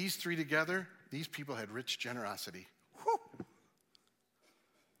 These three together, these people had rich generosity. Whew.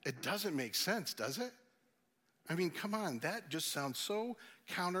 It doesn't make sense, does it? I mean, come on. That just sounds so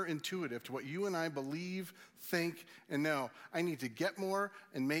counterintuitive to what you and I believe, think, and know. I need to get more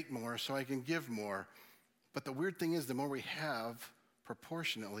and make more so I can give more. But the weird thing is, the more we have,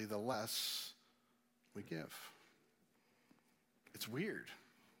 proportionately, the less we give. It's weird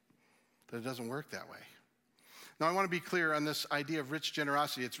that it doesn't work that way. Now, I want to be clear on this idea of rich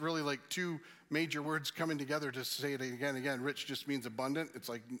generosity. It's really like two major words coming together to say it again and again. Rich just means abundant. It's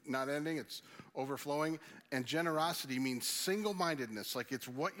like not ending. It's overflowing. And generosity means single-mindedness. Like it's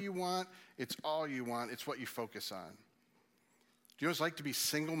what you want. It's all you want. It's what you focus on. Do you know what it's like to be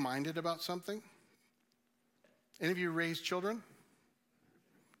single-minded about something? Any of you raised children?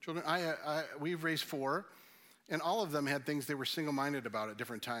 Children, we've raised 4, and all of them had things they were single-minded about at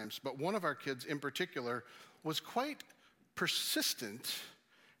different times. But one of our kids in particular was quite persistent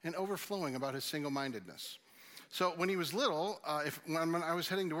and overflowing about his single-mindedness. So when he was little, when I was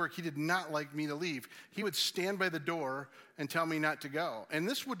heading to work, he did not like me to leave. He would stand by the door and tell me not to go. And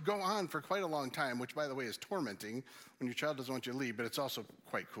this would go on for quite a long time, which, by the way, is tormenting when your child doesn't want you to leave, but it's also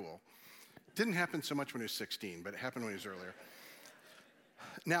quite cool. It didn't happen so much when he was 16, but it happened when he was earlier.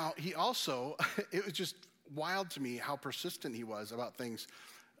 Now, he also, it was just wild to me how persistent he was about things.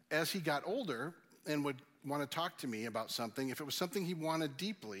 As he got older and would want to talk to me about something, if it was something he wanted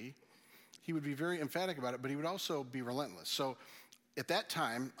deeply, he would be very emphatic about it, but he would also be relentless. So at that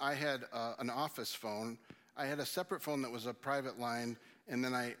time, I had an office phone. I had a separate phone that was a private line, and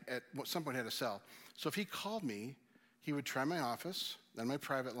then I, at some point, had a cell. So if he called me, he would try my office, then my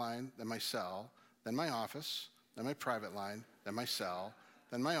private line, then my cell, then my office, then my private line, then my cell,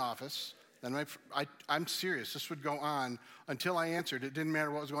 then my office, then I'm serious. This would go on until I answered. It didn't matter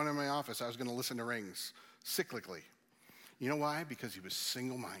what was going on in my office. I was going to listen to rings, cyclically. You know why? Because he was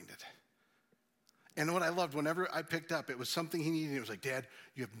single-minded. And what I loved, whenever I picked up, it was something he needed. It was like, Dad,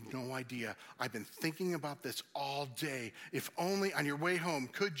 you have no idea. I've been thinking about this all day. If only on your way home,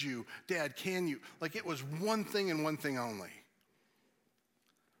 could you? Dad, can you? Like it was one thing and one thing only.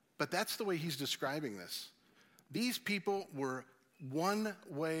 But that's the way he's describing this. These people were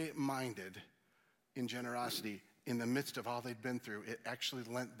one-way minded in generosity. In the midst of all they'd been through, it actually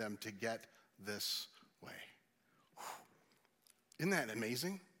lent them to get this way. Isn't that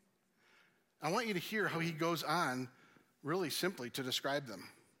amazing? I want you to hear how he goes on really simply to describe them.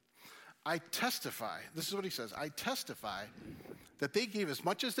 I testify, this is what he says, I testify that they gave as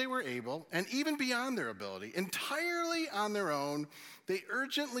much as they were able, and even beyond their ability, entirely on their own. They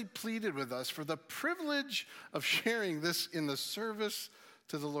urgently pleaded with us for the privilege of sharing this in the service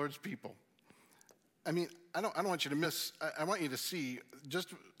to the Lord's people. I mean, I don't want you to miss, I want you to see just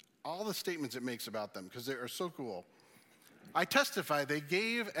all the statements it makes about them, because they are so cool. I testify they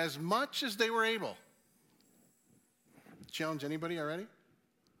gave as much as they were able. Challenge anybody already?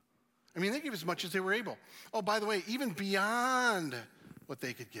 I mean, they gave as much as they were able. Oh, by the way, even beyond what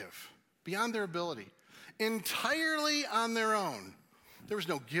they could give, beyond their ability, entirely on their own. There was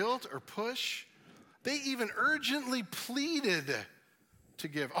no guilt or push. They even urgently pleaded to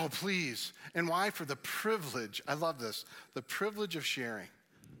give. Oh, please. And why? For the privilege. I love this. The privilege of sharing.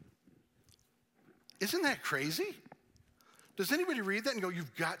 Isn't that crazy? Does anybody read that and go,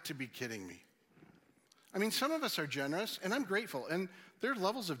 you've got to be kidding me? I mean, some of us are generous, and I'm grateful. And there are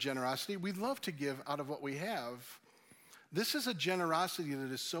levels of generosity. We love to give out of what we have. This is a generosity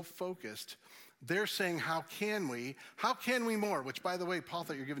that is so focused. They're saying, how can we? How can we more? Which, by the way, Paul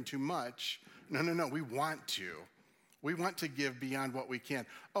thought you're giving too much. No. We want to. We want to give beyond what we can.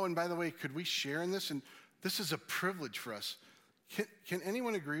 Oh, and by the way, could we share in this? And this is a privilege for us. Can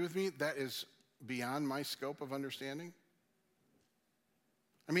anyone agree with me that is beyond my scope of understanding?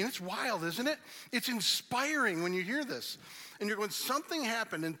 I mean, it's wild, isn't it? It's inspiring when you hear this. And you're going, something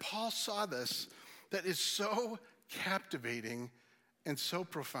happened, and Paul saw this that is so captivating and so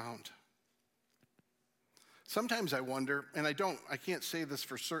profound. Sometimes I wonder, and I can't say this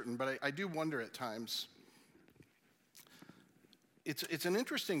for certain, but I do wonder at times. It's an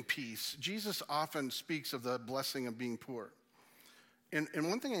interesting piece. Jesus often speaks of the blessing of being poor. And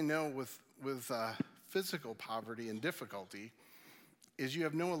one thing I know with physical poverty and difficulty is you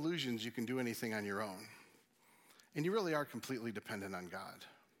have no illusions you can do anything on your own. And you really are completely dependent on God.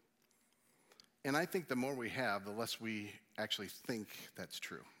 And I think the more we have, the less we actually think that's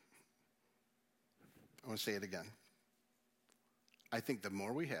true. I want to say it again. I think the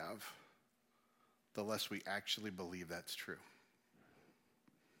more we have, the less we actually believe that's true.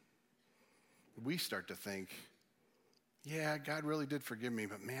 We start to think, yeah, God really did forgive me,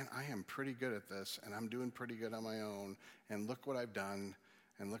 but man, I am pretty good at this, and I'm doing pretty good on my own, and look what I've done,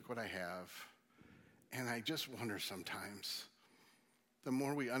 and look what I have. And I just wonder sometimes, the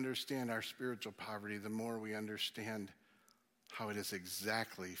more we understand our spiritual poverty, the more we understand how it is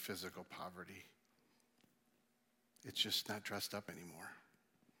exactly physical poverty. It's just not dressed up anymore.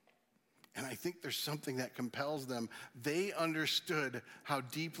 And I think there's something that compels them. They understood how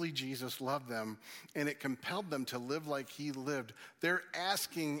deeply Jesus loved them, and it compelled them to live like he lived. They're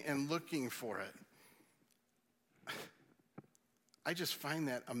asking and looking for it. I just find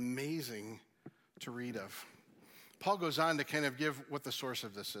that amazing to read of. Paul goes on to kind of give what the source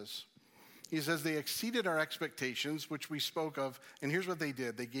of this is. He says, they exceeded our expectations, which we spoke of, and here's what they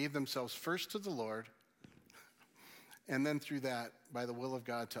did. They gave themselves first to the Lord, and then through that, by the will of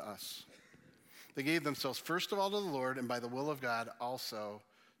God, to us. They gave themselves first of all to the Lord, and by the will of God also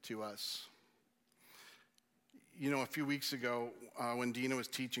to us. You know, a few weeks ago, when Dina was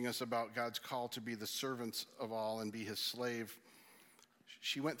teaching us about God's call to be the servants of all and be his slave,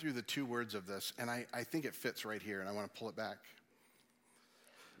 she went through the two words of this, and I think it fits right here, and I want to pull it back.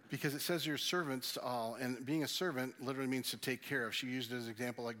 Because it says you're servants to all, and being a servant literally means to take care of. She used it as an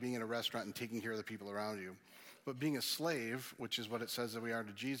example like being in a restaurant and taking care of the people around you. But being a slave, which is what it says that we are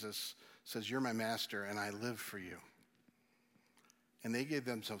to Jesus, says, you're my master and I live for you. And they gave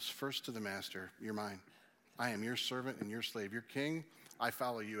themselves first to the master. You're mine. I am your servant and your slave. You're king. I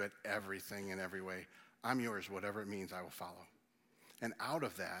follow you at everything in every way. I'm yours, whatever it means, I will follow. And out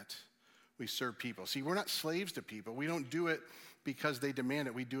of that, we serve people. See, we're not slaves to people. We don't do it because they demand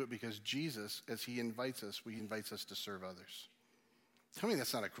it. We do it because Jesus, as he invites us, he invites us to serve others. Tell me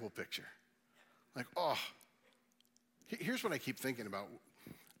that's not a cool picture. Like, oh, here's what I keep thinking about.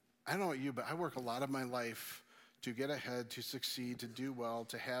 I don't know about you, but I work a lot of my life to get ahead, to succeed, to do well,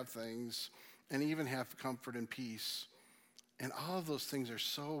 to have things, and even have comfort and peace. And all of those things are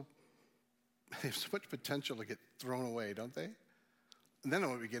they have so much potential to get thrown away, don't they? And then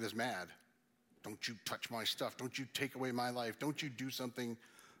what we get is mad. Don't you touch my stuff. Don't you take away my life. Don't you do something.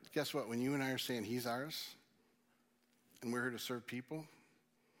 Guess what? When you and I are saying he's ours, and we're here to serve people,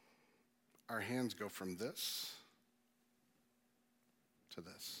 our hands go from this to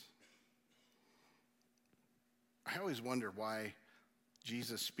this. I always wonder why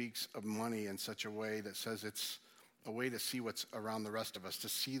Jesus speaks of money in such a way that says it's a way to see what's around the rest of us, to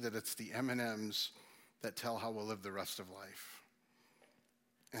see that it's the M&Ms that tell how we'll live the rest of life.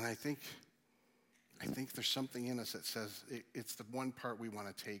 And I think there's something in us that says it's the one part we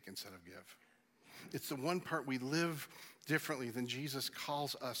want to take instead of give. It's the one part we live differently than Jesus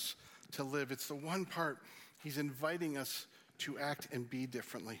calls us to live. It's the one part he's inviting us to act and be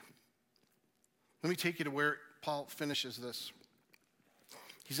differently. Let me take you to where Paul finishes this.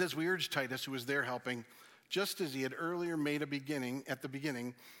 He says, we urge Titus, who was there helping, just as he had earlier made at the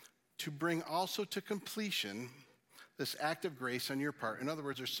beginning, to bring also to completion this act of grace on your part. In other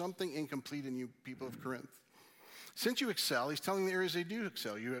words, there's something incomplete in you people of Corinth. Since you excel, he's telling the areas they do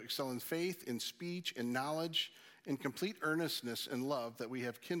excel. You excel in faith, in speech, in knowledge, in complete earnestness and love that we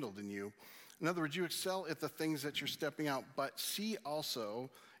have kindled in you. In other words, you excel at the things that you're stepping out, but see also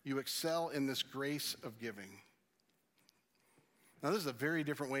you excel in this grace of giving. Now, this is a very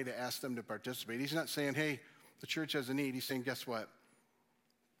different way to ask them to participate. He's not saying, hey, the church has a need. He's saying, guess what?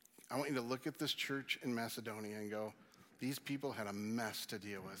 I want you to look at this church in Macedonia and go, these people had a mess to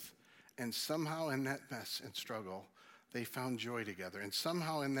deal with. And somehow in that mess and struggle, they found joy together. And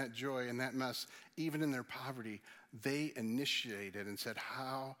somehow in that joy and that mess, even in their poverty, they initiated and said,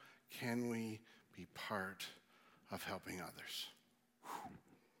 how can we be part of helping others?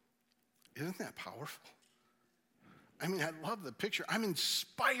 Whew. Isn't that powerful? I mean, I love the picture. I'm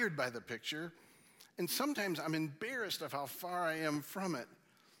inspired by the picture. And sometimes I'm embarrassed of how far I am from it,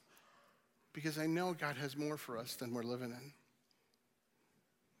 because I know God has more for us than we're living in.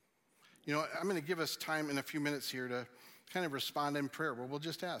 You know, I'm going to give us time in a few minutes here to kind of respond in prayer, where we'll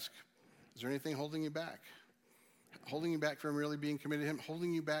just ask, is there anything holding you back? Holding you back from really being committed to him?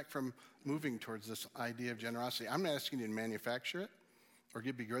 Holding you back from moving towards this idea of generosity? I'm not asking you to manufacture it or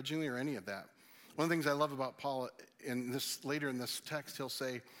give begrudgingly or any of that. One of the things I love about Paul, later in this text, he'll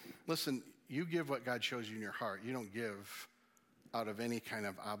say, listen, you give what God shows you in your heart. You don't give out of any kind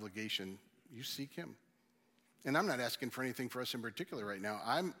of obligation. You seek him. And I'm not asking for anything for us in particular right now.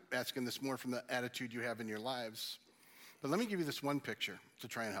 I'm asking this more from the attitude you have in your lives. But let me give you this one picture to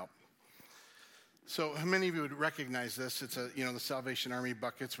try and help. So how many of you would recognize this? It's the Salvation Army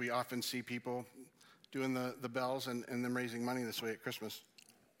buckets. We often see people doing the bells and them raising money this way at Christmas.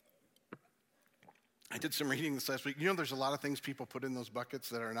 I did some reading this last week. You know, there's a lot of things people put in those buckets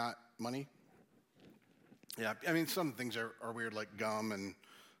that are not money. Yeah, I mean, some things are weird, like gum and,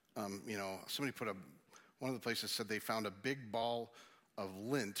 somebody one of the places said they found a big ball of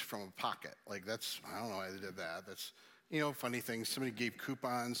lint from a pocket. Like I don't know why they did that. That's, funny things. Somebody gave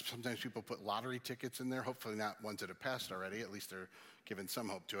coupons. Sometimes people put lottery tickets in there, hopefully not ones that have passed already. At least they're giving some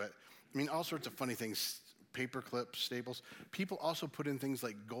hope to it. I mean, all sorts of funny things, paper clips, staples. People also put in things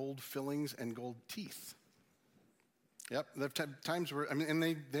like gold fillings and gold teeth. Yep, there have times where, and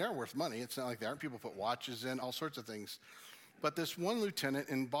they are worth money. It's not like they aren't. People put watches in, all sorts of things. But this one lieutenant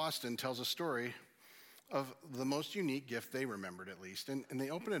in Boston tells a story of the most unique gift they remembered, at least. And they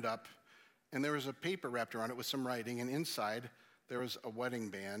open it up, and there was a paper wrapped around it with some writing, and inside there was a wedding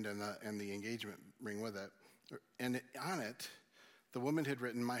band and the engagement ring with it. And on it, the woman had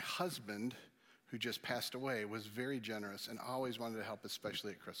written, my husband, who just passed away, was very generous and always wanted to help,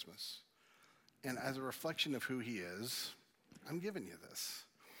 especially at Christmas. And as a reflection of who he is, I'm giving you this.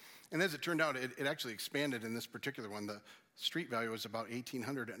 And as it turned out, it actually expanded in this particular one. The street value was about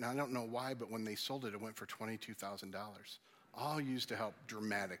 $1,800, and I don't know why, but when they sold it, it went for $22,000, all used to help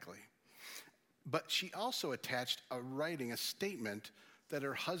dramatically. But she also attached a statement that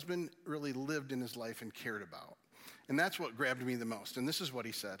her husband really lived in his life and cared about. And that's what grabbed me the most. And this is what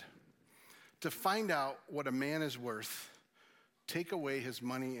he said. To find out what a man is worth, take away his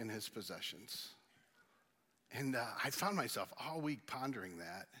money and his possessions. And I found myself all week pondering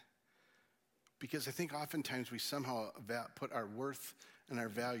that, because I think oftentimes we somehow put our worth and our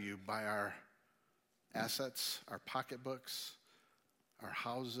value by our assets, our pocketbooks, our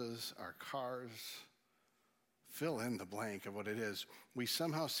houses, our cars. Fill in the blank of what it is. We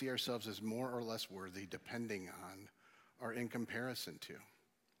somehow see ourselves as more or less worthy depending on or in comparison to.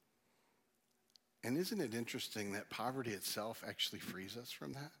 And isn't it interesting that poverty itself actually frees us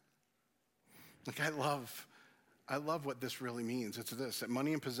from that? Like, I love what this really means. It's this, that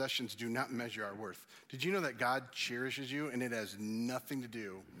money and possessions do not measure our worth. Did you know that God cherishes you, and it has nothing to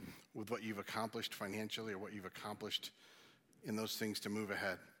do with what you've accomplished financially or what you've accomplished in those things to move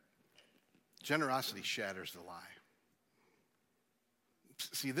ahead? Generosity shatters the lie.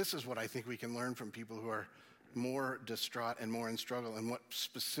 See, this is what I think we can learn from people who are more distraught and more in struggle. And what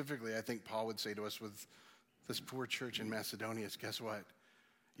specifically I think Paul would say to us with this poor church in Macedonia is, guess what?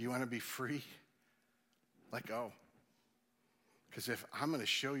 You want to be free? Let go. Because if I'm going to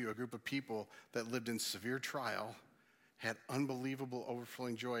show you a group of people that lived in severe trial, had unbelievable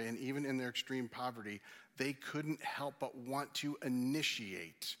overflowing joy, and even in their extreme poverty, they couldn't help but want to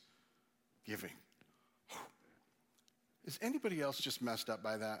initiate giving. Is anybody else just messed up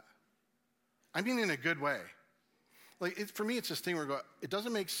by that? I mean, in a good way. Like, for me, it's this thing where I go, it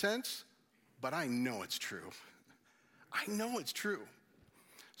doesn't make sense, but I know it's true. I know it's true.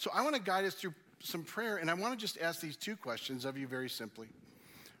 So I want to guide us through some prayer, and I want to just ask these two questions of you very simply.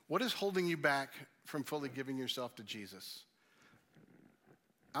 What is holding you back from fully giving yourself to Jesus?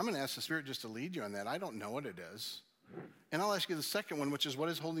 I'm going to ask the Spirit just to lead you on that. I don't know what it is. And I'll ask you the second one, which is what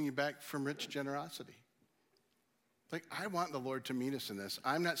is holding you back from rich generosity? Like, I want the Lord to meet us in this.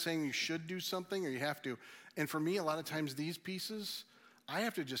 I'm not saying you should do something or you have to. And for me, a lot of times these pieces, I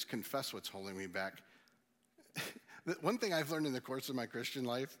have to just confess what's holding me back. One thing I've learned in the course of my Christian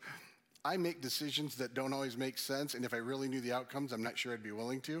life, I make decisions that don't always make sense, and if I really knew the outcomes, I'm not sure I'd be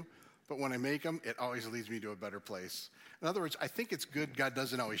willing to. But when I make them, it always leads me to a better place. In other words, I think it's good God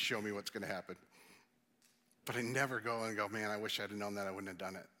doesn't always show me what's going to happen. But I never go, man, I wish I'd have known that, I wouldn't have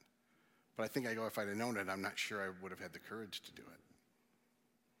done it. But I think I go, if I'd have known it, I'm not sure I would have had the courage to do it.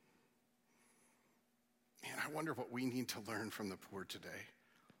 Man, I wonder what we need to learn from the poor today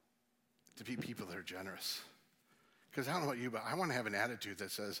to be people that are generous. Because I don't know about you, but I want to have an attitude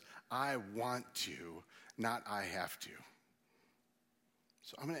that says, I want to, not I have to.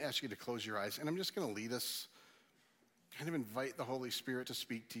 So I'm going to ask you to close your eyes, and I'm just going to lead us, kind of invite the Holy Spirit to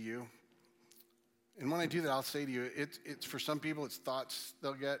speak to you. And when I do that, I'll say to you, it's for some people, it's thoughts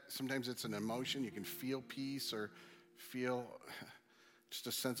they'll get. Sometimes it's an emotion. You can feel peace or feel just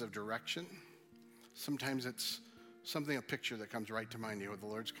a sense of direction. Sometimes it's something, a picture that comes right to mind. The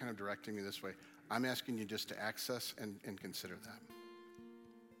Lord's kind of directing me this way. I'm asking you just to access and consider that.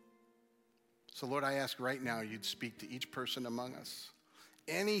 So, Lord, I ask right now you'd speak to each person among us.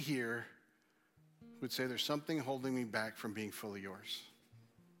 Any here would say there's something holding me back from being fully yours.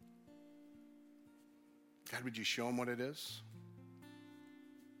 God, would you show them what it is?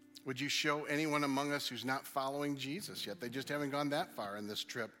 Would you show anyone among us who's not following Jesus yet? They just haven't gone that far in this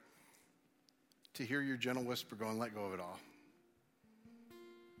trip to hear your gentle whisper going, let go of it all.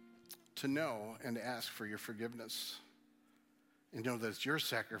 To know and to ask for your forgiveness. And know that it's your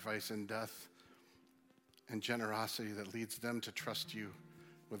sacrifice and death and generosity that leads them to trust you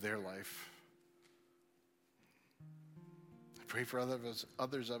with their life. I pray for others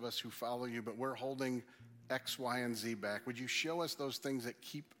of us who follow you, but we're holding X, Y, and Z back. Would you show us those things that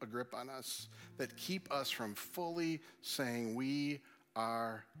keep a grip on us, that keep us from fully saying we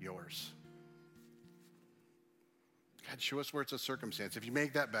are yours? God, show us where it's a circumstance. If you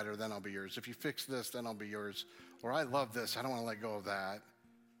make that better, then I'll be yours. If you fix this, then I'll be yours. Or I love this, I don't want to let go of that.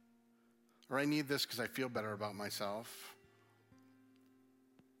 Or I need this because I feel better about myself.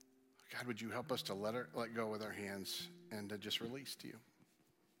 God, would you help us to let go with our hands and to just release to you?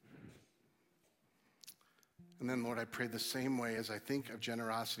 And then, Lord, I pray the same way as I think of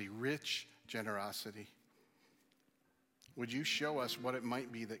generosity, rich generosity. Would you show us what it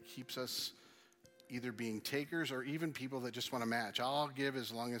might be that keeps us either being takers or even people that just want to match? I'll give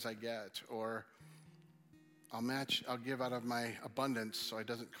as long as I get, or I'll give out of my abundance so it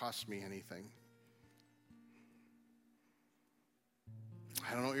doesn't cost me anything.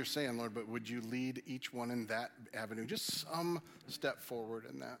 I don't know what you're saying, Lord, but would you lead each one in that avenue? Just some step forward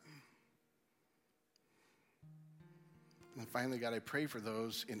in that. And finally, God, I pray for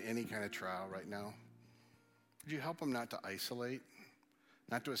those in any kind of trial right now. Would you help them not to isolate,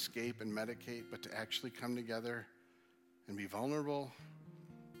 not to escape and medicate, but to actually come together and be vulnerable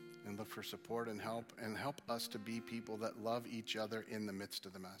and look for support and help us to be people that love each other in the midst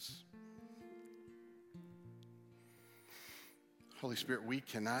of the mess. Holy Spirit, we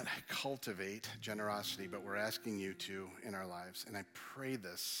cannot cultivate generosity, but we're asking you to in our lives. And I pray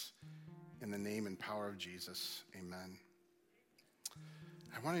this in the name and power of Jesus. Amen.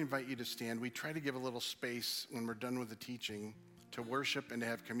 I want to invite you to stand. We try to give a little space when we're done with the teaching to worship and to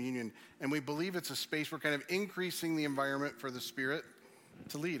have communion. And we believe it's a space we're kind of increasing the environment for the Spirit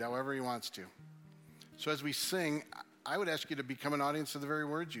to lead however he wants to. So as we sing, I would ask you to become an audience of the very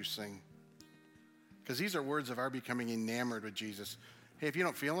words you sing. Because these are words of our becoming enamored with Jesus. Hey, if you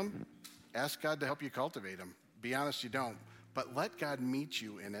don't feel them, ask God to help you cultivate them. Be honest, you don't. But let God meet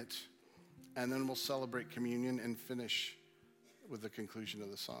you in it. And then we'll celebrate communion and finish with the conclusion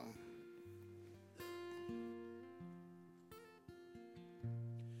of the song.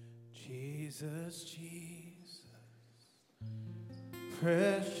 Jesus, Jesus,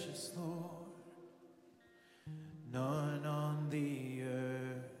 precious Lord, none on the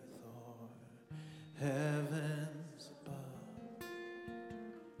earth or heavens above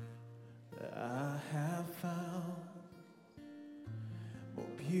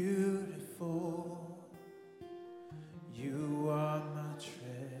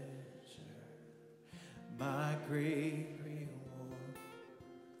great reward.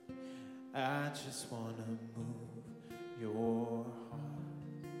 I just want to move your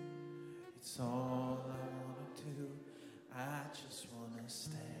heart. It's all I want to do. I just want to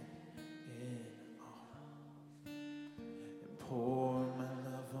stand in awe and pour my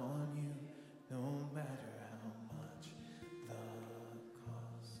love on you, no matter how much the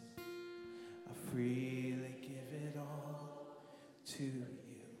cost. I freely give it all to you.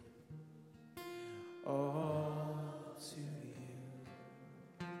 All to you.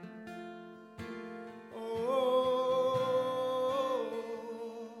 Oh,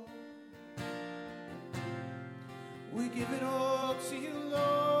 we give it all to you, Lord.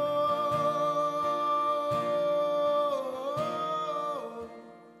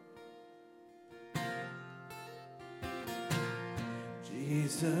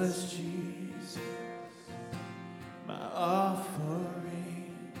 Jesus, Jesus, my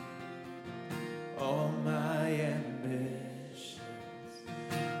offering, all my ambitions,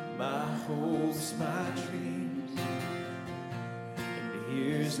 my hopes, my dreams, and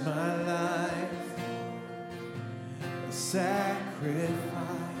here's my life, a sacrifice,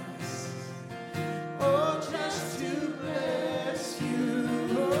 oh, just to bless you.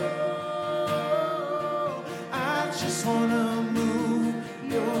 Oh, I just want to move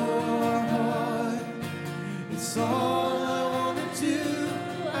your heart. It's all I want to do.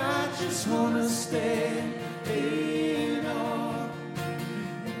 I just want to stand in awe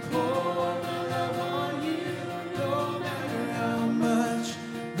and pour my love on you, no matter how much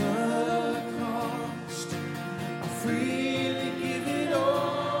the cost. I freely give it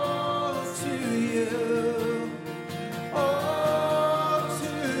all to you, all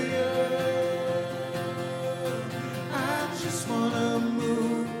to you. I just want to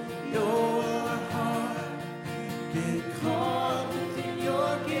move your heart, get caught within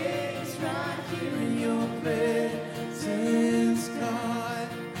your gaze, right here in your presence, God,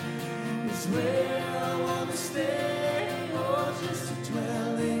 is where I want to stay, or just to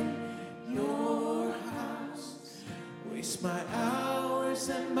dwell in your house, waste my hours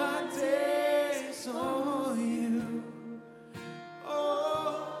and my days on you,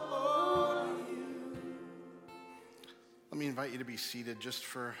 on you. Let me invite you to be seated just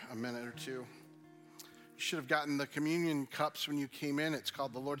for a minute or two. You should have gotten the communion cups when you came in. It's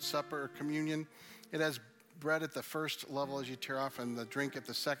called the Lord's Supper or communion. It has bread at the first level as you tear off and the drink at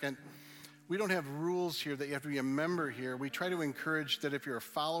the second. We don't have rules here that you have to be a member here. We try to encourage that if you're a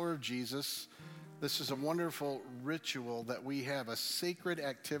follower of Jesus, this is a wonderful ritual that we have, a sacred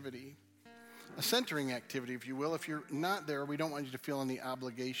activity, a centering activity, if you will. If you're not there, we don't want you to feel any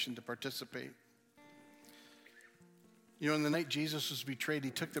obligation to participate. You know, in the night Jesus was betrayed,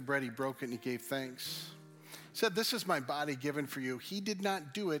 he took the bread, he broke it, and he gave thanks. He said, "This is my body given for you." He did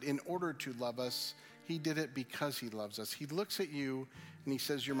not do it in order to love us. He did it because he loves us. He looks at you and he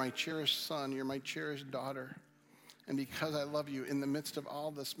says, "You're my cherished son, you're my cherished daughter. And because I love you in the midst of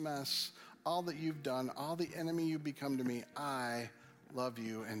all this mess, all that you've done, all the enemy you've become to me, I love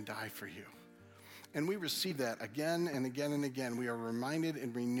you and die for you." And we receive that again and again and again. We are reminded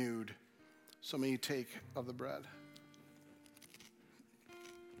and renewed. So may you take of the bread.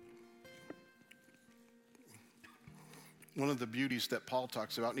 One of the beauties that Paul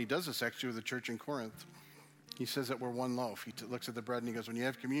talks about, and he does this actually with the church in Corinth, he says that we're one loaf. He looks at the bread and he goes, when you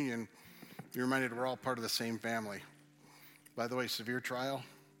have communion, you're reminded we're all part of the same family. By the way, severe trial,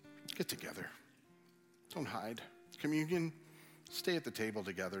 get together. Don't hide. Communion, stay at the table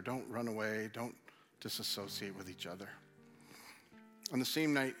together. Don't run away. Don't disassociate with each other. On the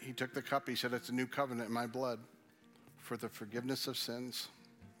same night, he took the cup. He said, "It's a new covenant in my blood for the forgiveness of sins."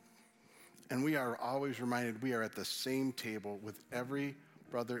 And we are always reminded we are at the same table with every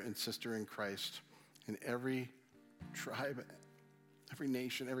brother and sister in Christ in every tribe, every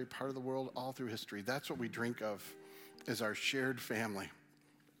nation, every part of the world, all through history. That's what we drink of as our shared family.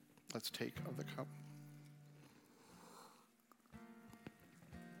 Let's take of the cup.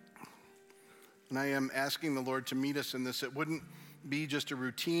 And I am asking the Lord to meet us in this. It wouldn't be just a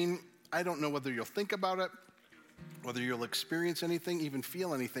routine. I don't know whether you'll think about it, whether you'll experience anything, even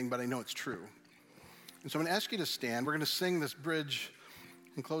feel anything, but I know it's true. And so I'm going to ask you to stand. We're going to sing this bridge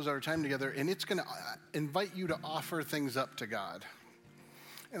and close our time together, and it's going to invite you to offer things up to God.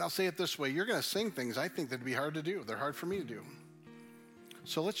 And I'll say it this way. You're going to sing things I think that'd be hard to do. They're hard for me to do.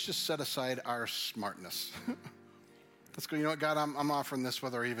 So let's just set aside our smartness. Let's go, you know what, God, I'm offering this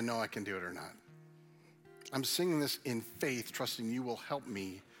whether I even know I can do it or not. I'm singing this in faith, trusting you will help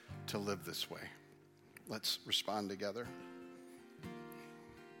me to live this way. Let's respond together.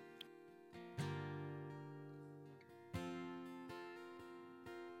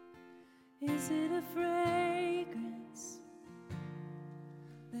 Is it a fragrance?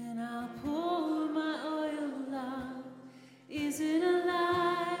 Then I'll pour my oil out. Is it a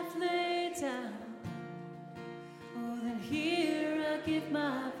life laid down? Oh, then here I give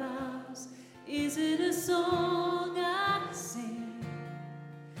my vows. Is it a song I sing?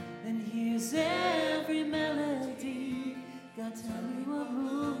 Then here's every melody. God, tell me what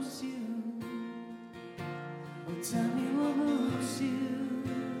moves you. Oh, tell me what moves you.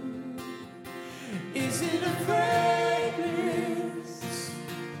 Is it a fragrance?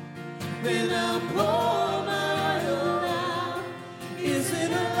 Then I'll pour my oil out. Is it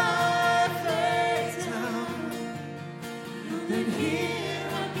a life laid down? Then here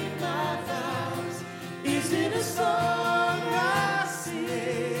I give my vows. Is it a song I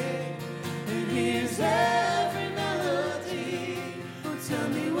sing? And here's every melody. Oh, tell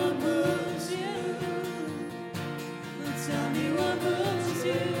me what moves you. Oh, tell me what moves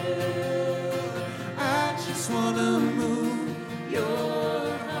you. I just wanna move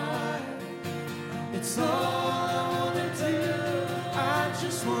your heart. It's all I wanna do. I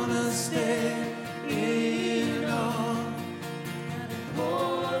just wanna stay in awe. Gotta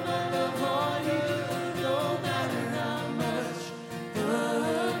pour my love on you, no matter how much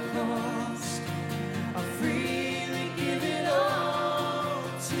the cost. I'll freely give it all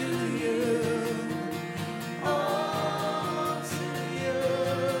to you. All to you.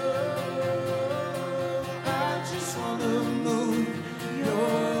 I just wanna move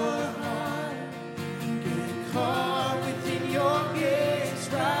your heart. Get caught within your gaze,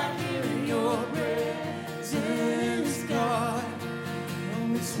 right here in your presence, God.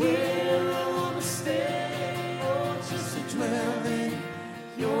 Oh, it's where I wanna stay. Oh, just to dwell in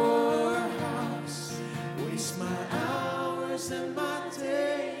your house. Waste my hours and my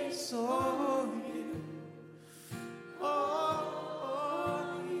days on you.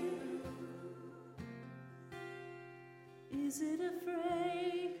 On you. Is it a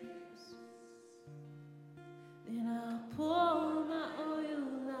fragrance? Then I'll pour my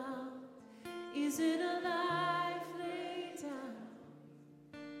oil out. Is it a life laid down?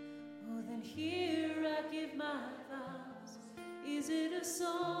 Oh, then here I give my vows. Is it a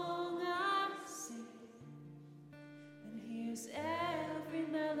song I sing? Then here's every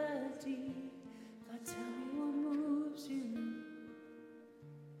melody. God, tell me what moves you.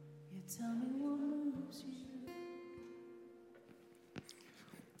 You tell me what moves you.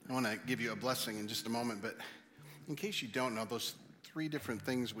 I want to give you a blessing in just a moment, but in case you don't know, those three different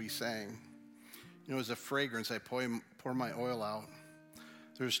things we sang, as a fragrance, I pour my oil out.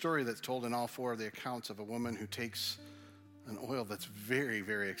 There's a story that's told in all four of the accounts of a woman who takes an oil that's very,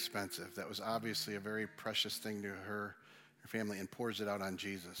 very expensive, that was obviously a very precious thing to her family, and pours it out on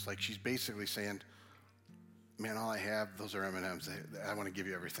Jesus. Like she's basically saying, man, all I have, those are M&Ms. I want to give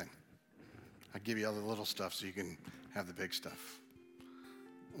you everything. I give you all the little stuff so you can have the big stuff.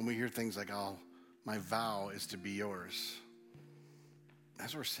 When we hear things like, oh, my vow is to be yours,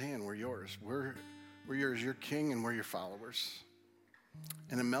 as we're saying, we're yours. We're yours. You're king and we're your followers.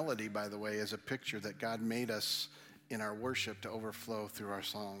 And a melody, by the way, is a picture that God made us in our worship to overflow through our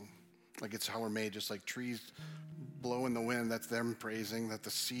song. Like it's how we're made, just like trees blow in the wind, that's them praising, that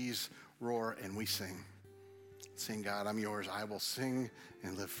the seas roar and we sing. Saying, God, I'm yours. I will sing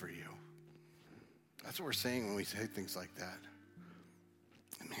and live for you. That's what we're saying when we say things like that.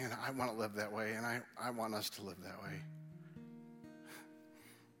 And man, I want to live that way, and I want us to live that way.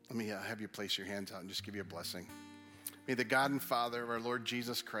 Let me have you place your hands out and just give you a blessing. May the God and Father of our Lord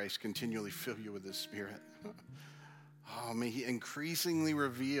Jesus Christ continually fill you with his Spirit. Oh, may he increasingly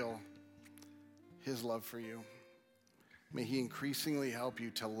reveal his love for you. May he increasingly help you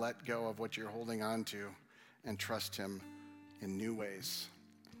to let go of what you're holding on to and trust him in new ways.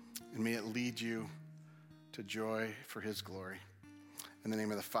 And may it lead you to joy for his glory. In the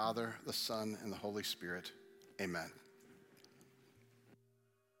name of the Father, the Son, and the Holy Spirit, amen.